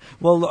sweets. Yeah.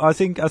 Well, I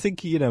think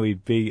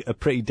he'd be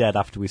pretty dead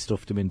after we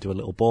stuffed him into a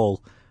little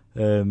ball.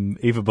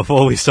 Even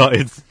before we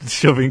started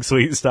shoving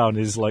sweets down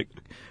his, like,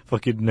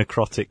 fucking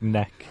necrotic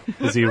neck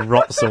as he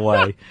rots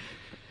away.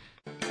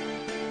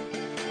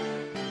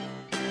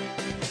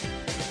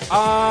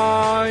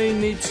 I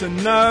need to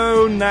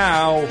know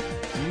now.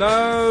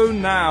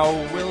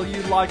 Will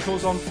you like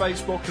us on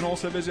Facebook and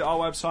also visit our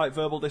website,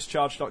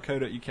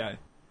 verbaldischarge.co.uk?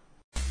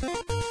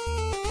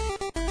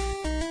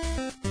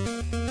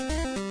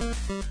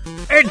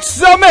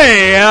 It's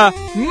me,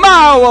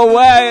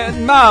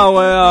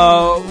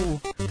 Mario.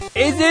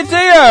 Is it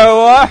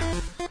you?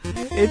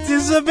 It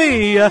is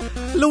me,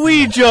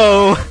 Luigi.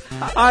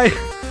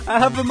 I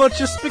have much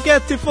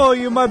spaghetti for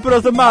you, my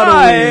brother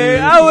Mario.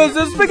 How is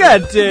the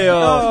spaghetti?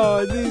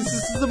 Oh, this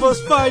is the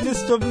most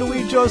finest of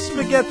Luigi's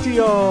spaghetti.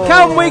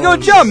 Can we go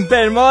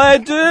jumping, my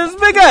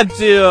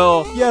spaghetti?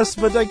 Yes,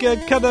 but I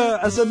get kinda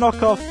as a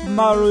knockoff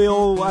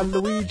Mario and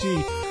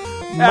Luigi.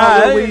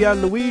 Mario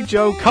and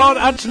Luigi can't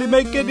actually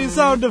make any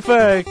sound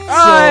effects.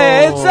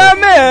 It's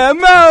me,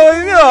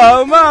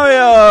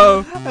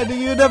 Mario. And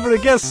you never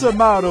guess,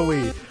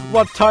 Mario.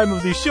 what time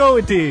of the show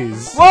it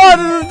is. What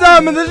is the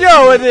time of the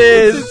show it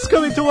is? It's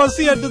coming towards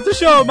the end of the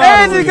show,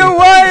 man.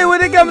 Why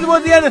would it come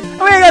towards the end?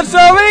 We got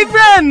so many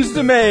friends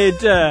to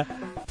meet.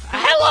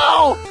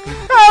 Hello!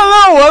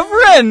 Hello, a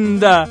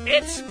friend.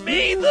 It's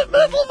me, the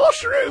little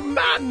mushroom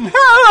man.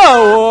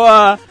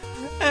 Hello.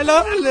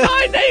 Hello.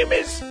 My name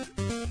is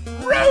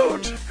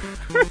Road.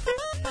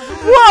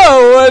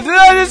 Whoa,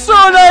 that is so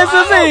nice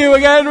to see you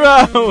again,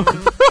 Ro.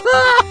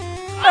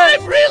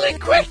 I'm really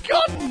quick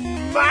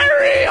on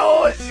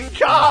Mario's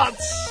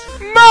cards.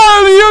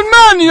 Mario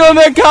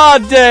the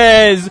card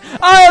days.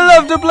 I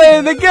love to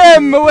play the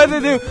game. What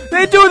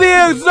they do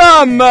the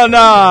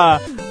examiner.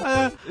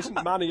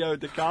 Isn't Mario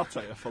Descartes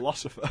a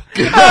philosopher?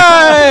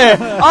 Hey,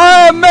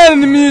 I am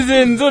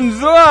musicians und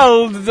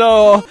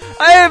so.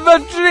 I have a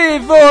tree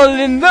fall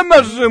in the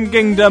Mushroom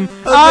Kingdom.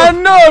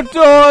 And no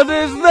toad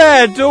is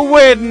there to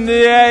win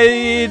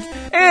it.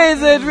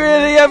 Is it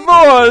really a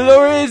fall,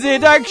 or is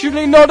it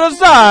actually not a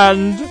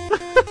sand?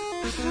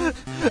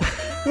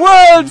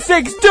 World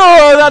 6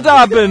 tour that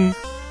happened.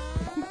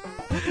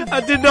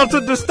 I did not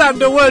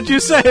understand a word you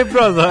say,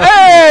 brother.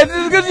 Hey, it's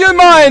because your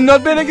mind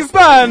not been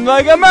expanded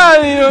like a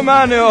manual.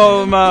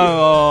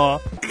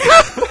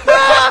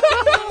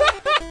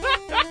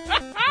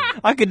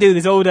 I could do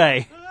this all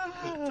day.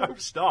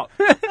 Don't stop.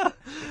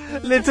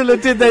 Little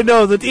did they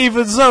know that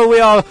even so we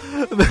are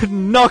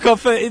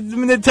knockoff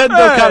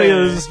Nintendo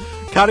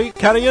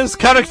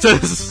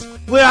characters.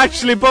 We're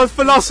actually both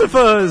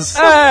philosophers.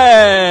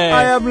 Hey!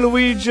 I am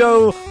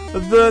Luigi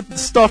the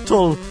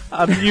Stottle,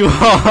 and you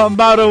are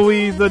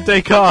Maroe the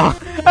Descartes.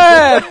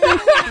 Hey!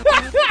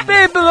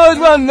 People always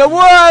run the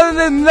world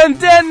and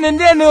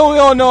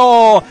Nintendo,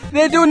 no.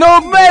 They do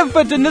no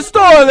effort in the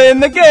story in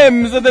the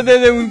games that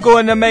they're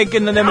going to make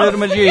in the little Forget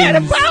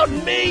machines. about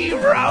me,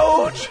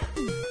 Road.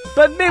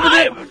 But people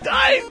I'm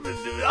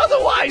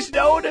otherwise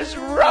known as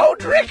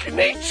Roderick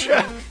Nietzsche.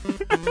 they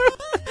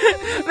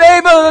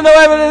don't know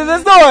everything in the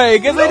story,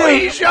 because they do.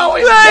 Luigi is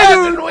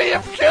dead and we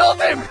have killed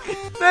him.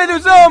 They do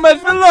so much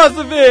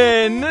philosophy,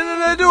 and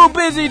they're too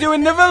busy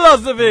doing the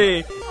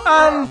philosophy.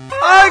 And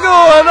I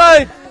go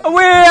and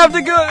we have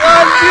to go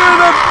and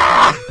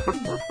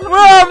we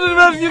have to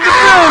rescue the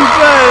princess.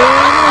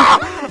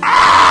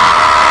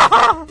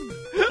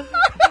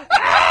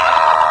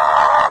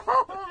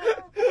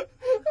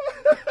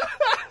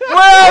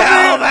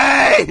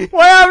 We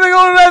have to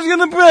go and rescue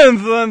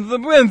the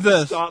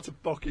princess. Start to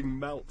fucking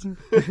melt.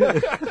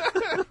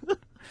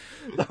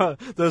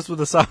 Those were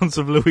the sounds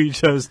of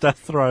Luigi's death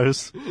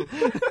throes.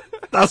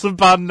 That's a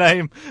bad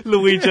name,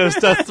 Luigi's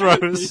death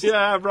throes.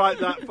 Yeah, write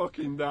that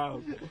fucking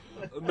down.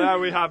 And there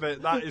we have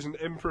it. That is an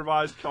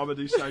improvised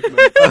comedy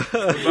segment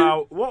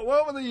about what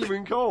were they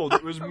even called?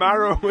 It was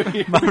Maroe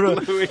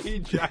and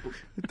Luigi.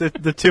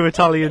 The two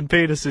Italian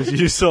penises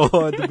you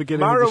saw at the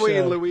beginning of the Maroe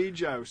show. and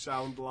Luigi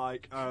sound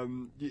like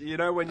you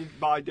know when you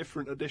buy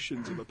different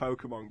editions of a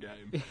Pokemon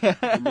game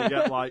and you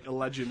get like a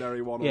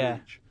legendary one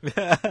on each.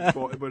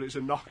 But it's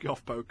a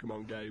knockoff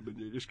Pokemon game and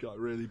you just got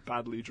really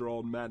badly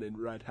drawn men in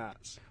red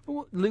hats.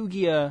 Well,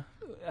 Lugia,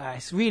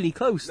 it's really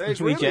close.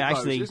 It's Luigi, really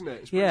actually. close, isn't it?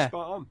 It's pretty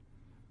spot on.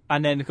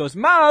 And then, of course,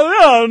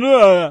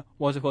 Mario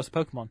was, of course, a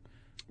Pokemon.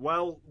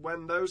 Well,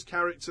 when those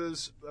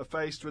characters are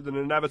faced with an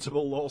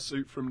inevitable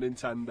lawsuit from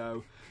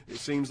Nintendo, it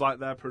seems like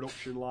their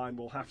production line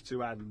will have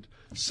to end.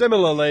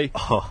 Similarly,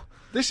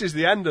 this is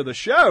the end of the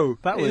show.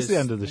 That is the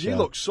end of the show. You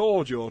look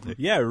sore, Jordan.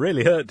 Yeah, it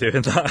really hurt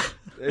doing that.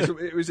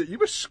 You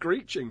were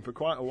screeching for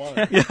quite a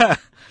while. Yeah,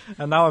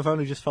 and now I've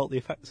only just felt the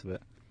effects of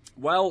it.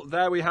 Well,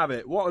 there we have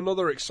it. What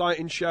another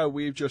exciting show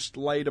we've just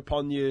laid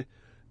upon your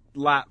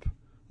lap.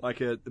 Like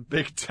a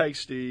big,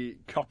 tasty,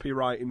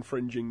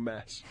 copyright-infringing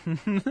mess.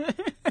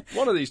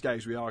 One of these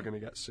days we are going to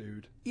get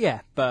sued.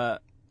 Yeah,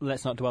 but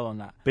let's not dwell on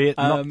that. Be it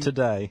not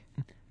today.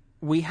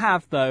 We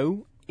have,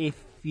 though,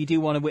 if you do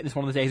want to witness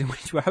one of the days in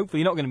which we're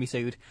hopefully not going to be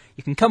sued,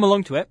 you can come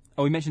along to it.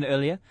 Oh, we mentioned it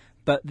earlier,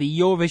 but the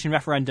Eurovision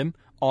referendum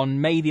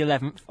on May the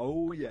 11th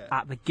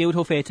at the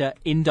Guildhall Theatre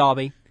in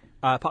Derby,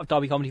 part of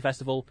Derby Comedy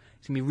Festival.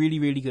 It's going to be really,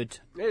 really good.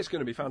 It's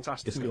going to be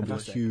fantastic. It's going to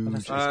be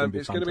huge. It's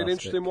going to be an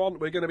interesting one.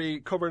 We're going to be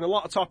covering a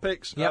lot of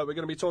topics. We're going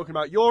to be talking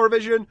about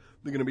Eurovision.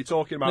 We're going to be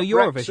talking about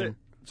Eurovision.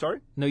 Sorry?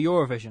 No,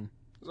 Eurovision.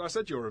 I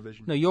said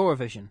Eurovision. No,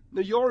 Eurovision.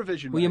 No,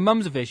 Eurovision. Well, your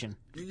mum's a vision.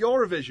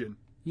 Eurovision.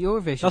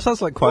 Eurovision. That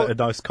sounds like quite a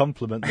nice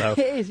compliment, though. It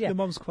is, yeah. Your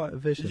mum's quite a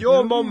vision.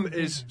 Your mum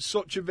is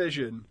such a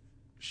vision,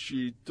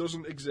 she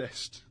doesn't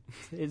exist.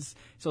 It's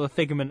sort of a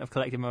figment of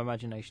collective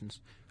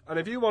imaginations. And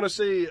if you want to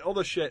see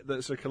other shit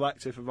that's a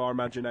collective of our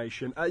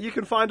imagination, you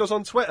can find us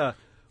on Twitter,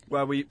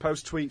 where we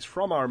post tweets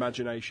from our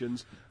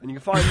imaginations, and you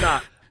can find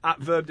that at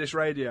Verbdis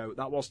Radio.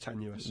 That was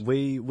tenuous.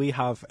 We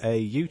have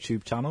a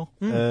YouTube channel.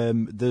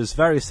 There's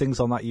various things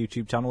on that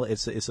YouTube channel.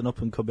 It's an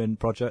up and coming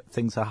project.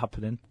 Things are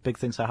happening. Big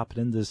things are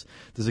happening. There's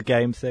a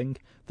game thing.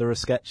 There are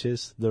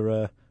sketches. There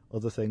are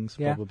other things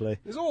probably.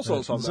 There's all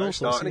sorts on there. It's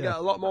starting to get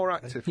a lot more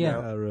active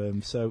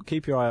now. So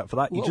keep your eye out for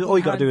that. All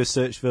you got to do is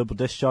search Verbal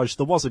Discharge.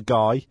 There was a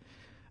guy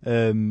for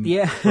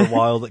a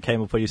while that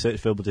came up when you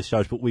searched verbal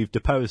discharge, but we've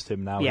deposed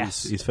him now.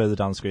 Yes. He's further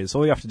down the screen. So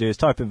all you have to do is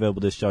type in verbal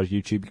discharge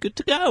YouTube. You're good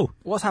to go.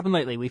 What's happened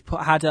lately? We've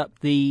had a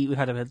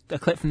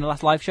clip from the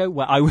last live show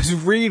where I was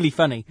really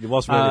funny. It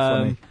was really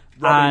funny.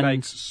 Robbie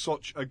makes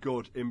such a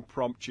good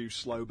impromptu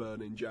slow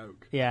burning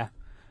joke. Yeah.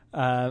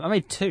 I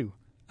made 2.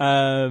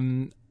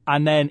 And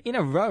then in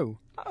a row.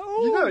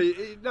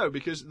 No,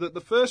 because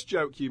the first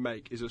joke you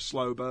make is a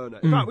slow burner.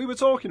 In fact, we were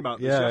talking about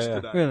this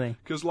yesterday. Yeah. Really?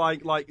 Because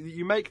like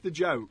you make the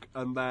joke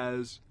and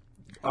there's...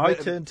 I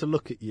turned to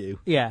look at you.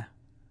 Yeah.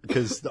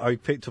 Because I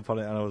picked up on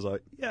it and I was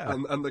like, yeah.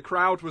 And the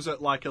crowd was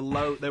at like a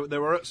low... They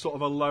were at sort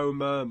of a low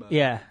murmur.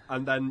 Yeah.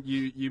 And then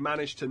you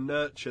managed to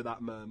nurture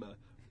that murmur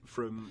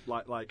from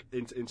like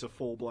into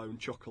full blown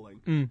chuckling,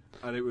 and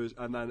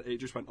then it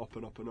just went up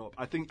and up and up.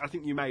 I think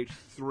you made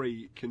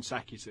 3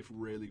 consecutive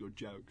really good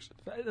jokes.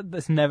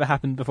 That's never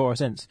happened before or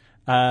since.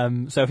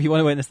 So if you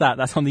want to witness that,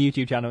 that's on the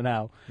YouTube channel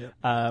now.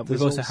 Yep.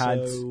 We've also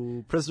had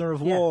Prisoner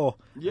of War.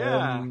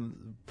 Yeah.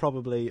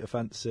 Probably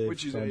offensive.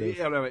 Which is, it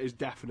is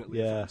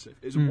definitely offensive.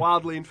 It's a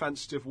wildly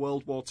offensive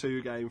World War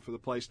II game for the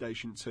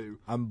PlayStation 2.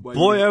 And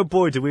boy, oh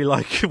boy, do we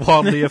like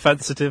wildly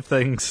offensive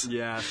things.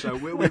 Yeah, so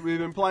we've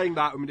been playing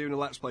that and we're doing a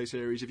Let's Play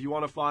series. If you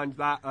want to find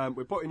that,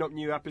 we're putting up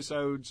new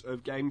episodes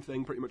of Game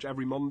Thing pretty much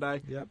every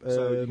Monday. Yep.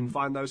 So you can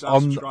find those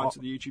out, subscribe to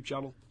the YouTube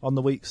channel. On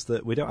the weeks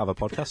that we don't have a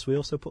podcast, we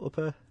also put up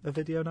a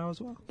video now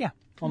as well. Yeah,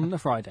 on the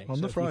Friday.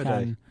 On the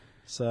Friday.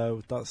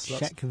 So that's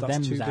check 2 them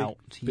out.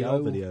 big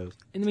old videos.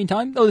 In the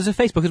meantime, there's a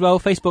Facebook as well.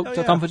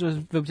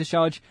 Facebook.com/verbal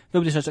discharge,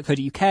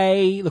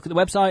 verbaldischarge.co.uk. Look at the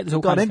website. There's all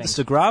Got kinds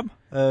of Instagram,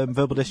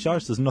 verbal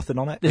discharge. There's nothing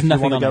on it. There's if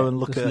nothing you want to go on and it.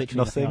 look There's at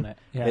nothing, on it.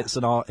 Yeah. It's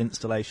an art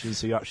installation,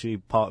 so you're actually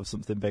part of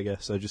something bigger.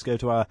 So just go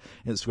to our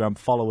Instagram,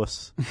 follow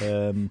us,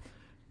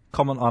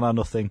 comment on our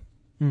nothing.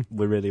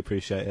 We really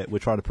appreciate it. We're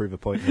trying to prove a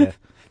point here.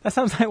 That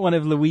sounds like one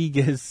of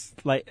Luiga's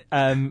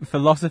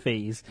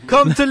philosophies.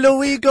 Come to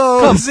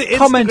Luigo's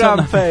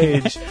Instagram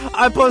page.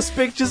 I post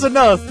pictures of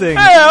nothing.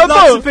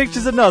 Lots of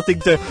pictures of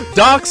nothing too.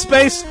 Dark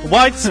space,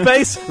 white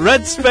space,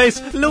 red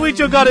space.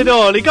 Luigi got it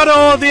all. He got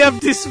all the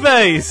empty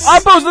space.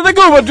 I posted the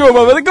good one to him,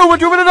 but the good one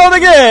to him and all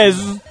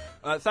again.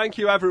 Thank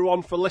you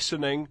everyone for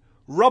listening.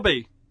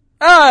 Robbie.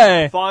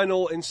 Hey!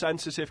 Final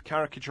insensitive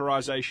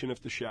caricaturization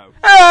of the show.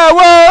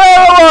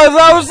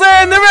 I was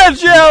saying the red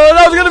shell, and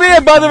I was going to be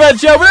hit by the red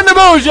shell, but then the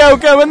blue shell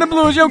come, and the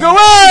blue shell go,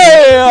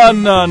 hey! Oh,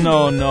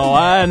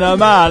 no,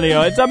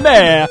 Mario, it's a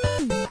mare.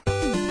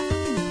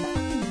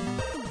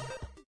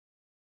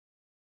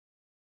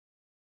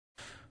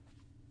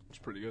 It's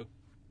pretty good.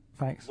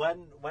 Thanks.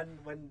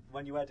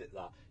 When you edit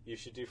that, you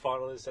should do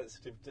final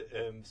insensitive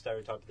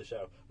stereotype of the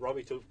show.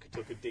 Robbie took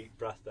a deep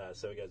breath there,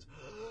 so he goes,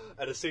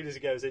 and as soon as he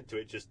goes into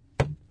it, just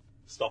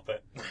stop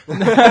it.